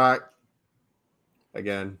 Lou Brock.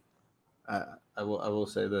 Again, I will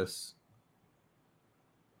say this.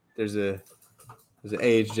 There's an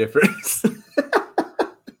age difference.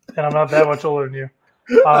 And I'm not that much older than you.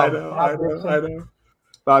 I know.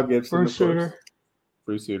 Bob Gibson. Bruce Sutter.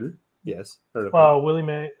 Bruce Sutter. Yes. Heard of him. Willie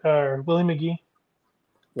McGee.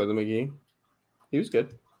 Willie McGee. He was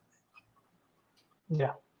good.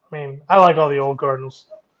 Yeah. I mean, I like all the old Cardinals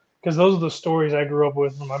because those are the stories I grew up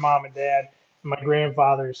with from my mom and dad and my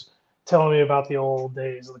grandfathers telling me about the old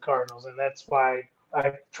days of the Cardinals. And that's why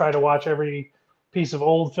I try to watch every piece of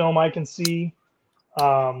old film I can see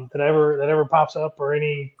that ever pops up, or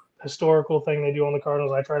any historical thing they do on the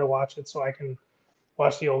Cardinals. I try to watch it so I can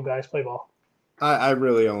watch the old guys play ball. I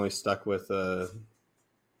really only stuck with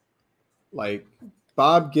like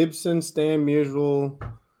Bob Gibson, Stan Musial,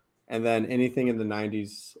 and then anything in the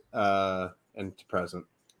 90s and to present.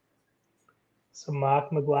 So Mark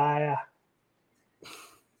McGuire.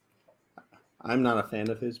 I'm not a fan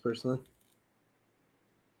of his personally.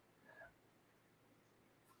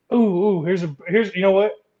 Ooh, here's you know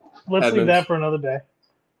what? Let's Edmonds. leave that for another day.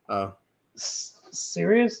 Oh.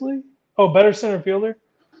 Seriously? Oh, better center fielder?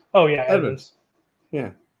 Oh yeah, Edmonds.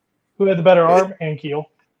 Yeah. Who had the better arm and keel.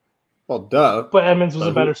 Well, duh. But Edmonds was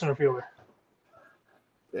a better center fielder.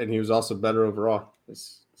 And he was also better overall.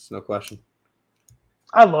 It's no question.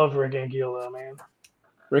 I loved Rick Ankiel though, man.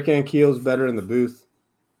 Rick Ankiel's better in the booth.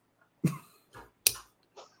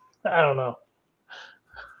 I don't know.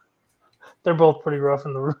 They're both pretty rough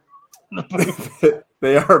in the booth.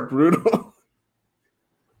 They are brutal.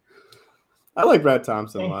 I like Brad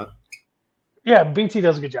Thompson a lot. Yeah, BT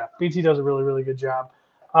does a good job. BT does a really, really good job.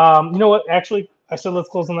 You know what? Actually, I said let's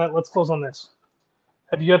close on that. Let's close on this.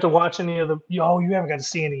 Have you got to watch any of the? You haven't got to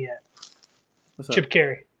see any yet. Chip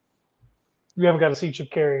Carey. You haven't got to see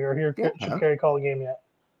Chip Carey or hear Chip Carey call a game yet.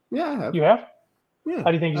 Yeah, I have. You have? Yeah.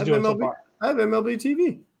 How do you think he's doing so far? I have MLB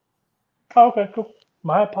TV. Oh, okay, cool.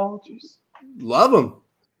 My apologies. Love him.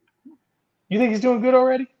 You think he's doing good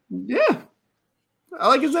already? Yeah. I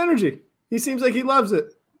like his energy. He seems like he loves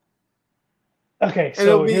it. Okay, and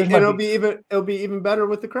so it'll be even better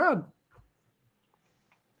with the crowd.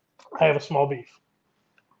 I have a small beef.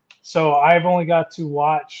 So I've only got to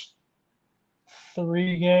watch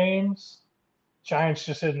 3 games. Giants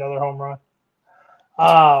just hit another home run.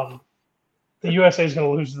 The USA is going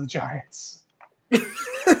to lose to the Giants.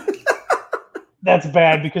 That's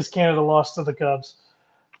bad because Canada lost to the Cubs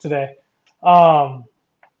today.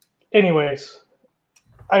 Anyways,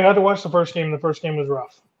 I got to watch the first game. The first game was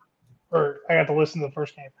rough. Or I got to listen to the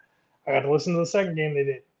first game. I got to listen to the second game they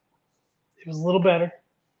did. It was a little better.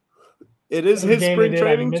 It is his spring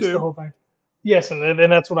training The too. whole thing. Yes, and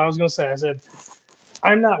that's what I was going to say. I said,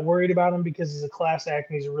 I'm not worried about him because he's a class act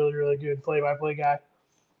and he's a really, really good play-by-play guy.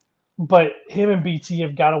 But him and BT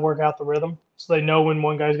have got to work out the rhythm so they know when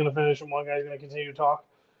one guy's going to finish and one guy's going to continue to talk.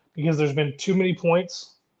 Because there's been too many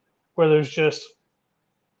points where there's just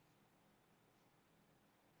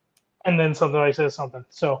and then somebody says something.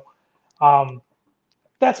 So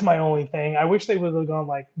that's my only thing. I wish they would have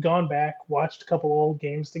gone back, watched a couple old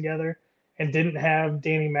games together, and didn't have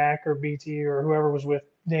Danny Mac or BT or whoever was with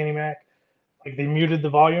Danny Mac. Like they muted the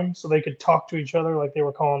volume so they could talk to each other like they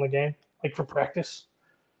were calling the game, like for practice.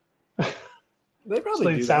 They probably so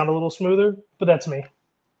they'd do sound that. a little smoother, but that's me.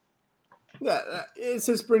 Yeah, it's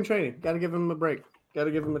his spring training. Got to give him a break. Got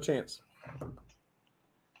to give him a chance.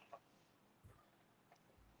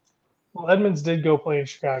 Well, Edmonds did go play in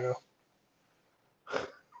Chicago.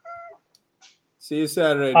 See you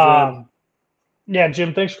Saturday, Jim. Yeah,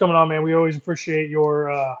 Jim, thanks for coming on, man. We always appreciate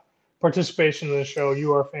your participation in the show.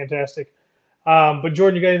 You are fantastic. But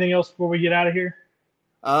Jordan, you got anything else before we get out of here?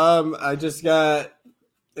 I just got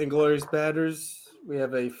Inglorious Batters. We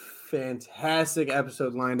have a fantastic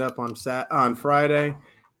episode lined up on Friday.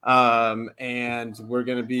 And we're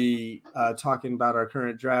going to be talking about our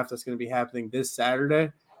current draft that's going to be happening this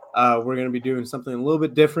Saturday. We're going to be doing something a little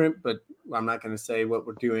bit different, but I'm not going to say what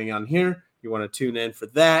we're doing on here. You want to tune in for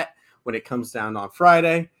that when it comes down on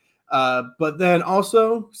Friday. But then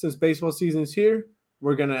also, since baseball season is here,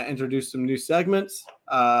 we're going to introduce some new segments.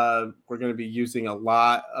 We're going to be using a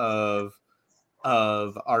lot of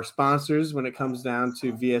our sponsors when it comes down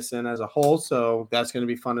to VSN as a whole. So that's going to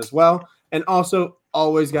be fun as well. And also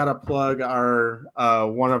always got to plug our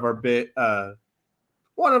one of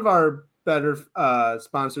our better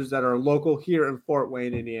sponsors that are local here in Fort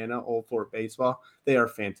Wayne, Indiana, Old Fort Baseball. They are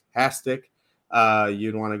fantastic.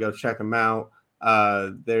 You'd want to go check them out. We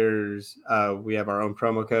have our own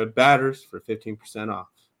promo code Batters for 15% off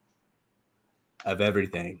of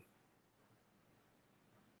everything.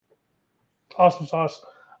 Awesome sauce.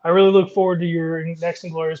 I really look forward to your next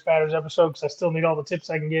Inglorious Batters episode because I still need all the tips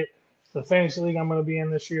I can get for the fantasy league I'm going to be in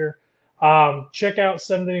this year. Check out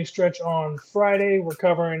 7th Inning Stretch on Friday. We're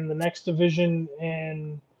covering the next division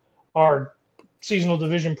in our seasonal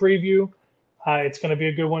division preview. It's going to be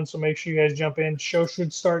a good one, so make sure you guys jump in. Show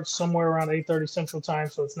should start somewhere around 8:30 Central Time,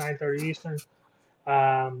 so it's 9:30 Eastern.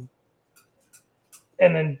 And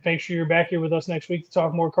then make sure you're back here with us next week to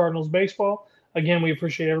talk more Cardinals baseball. Again, we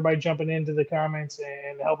appreciate everybody jumping into the comments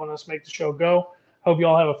and helping us make the show go. Hope you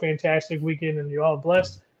all have a fantastic weekend and you all are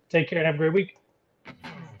blessed. Take care and have a great week.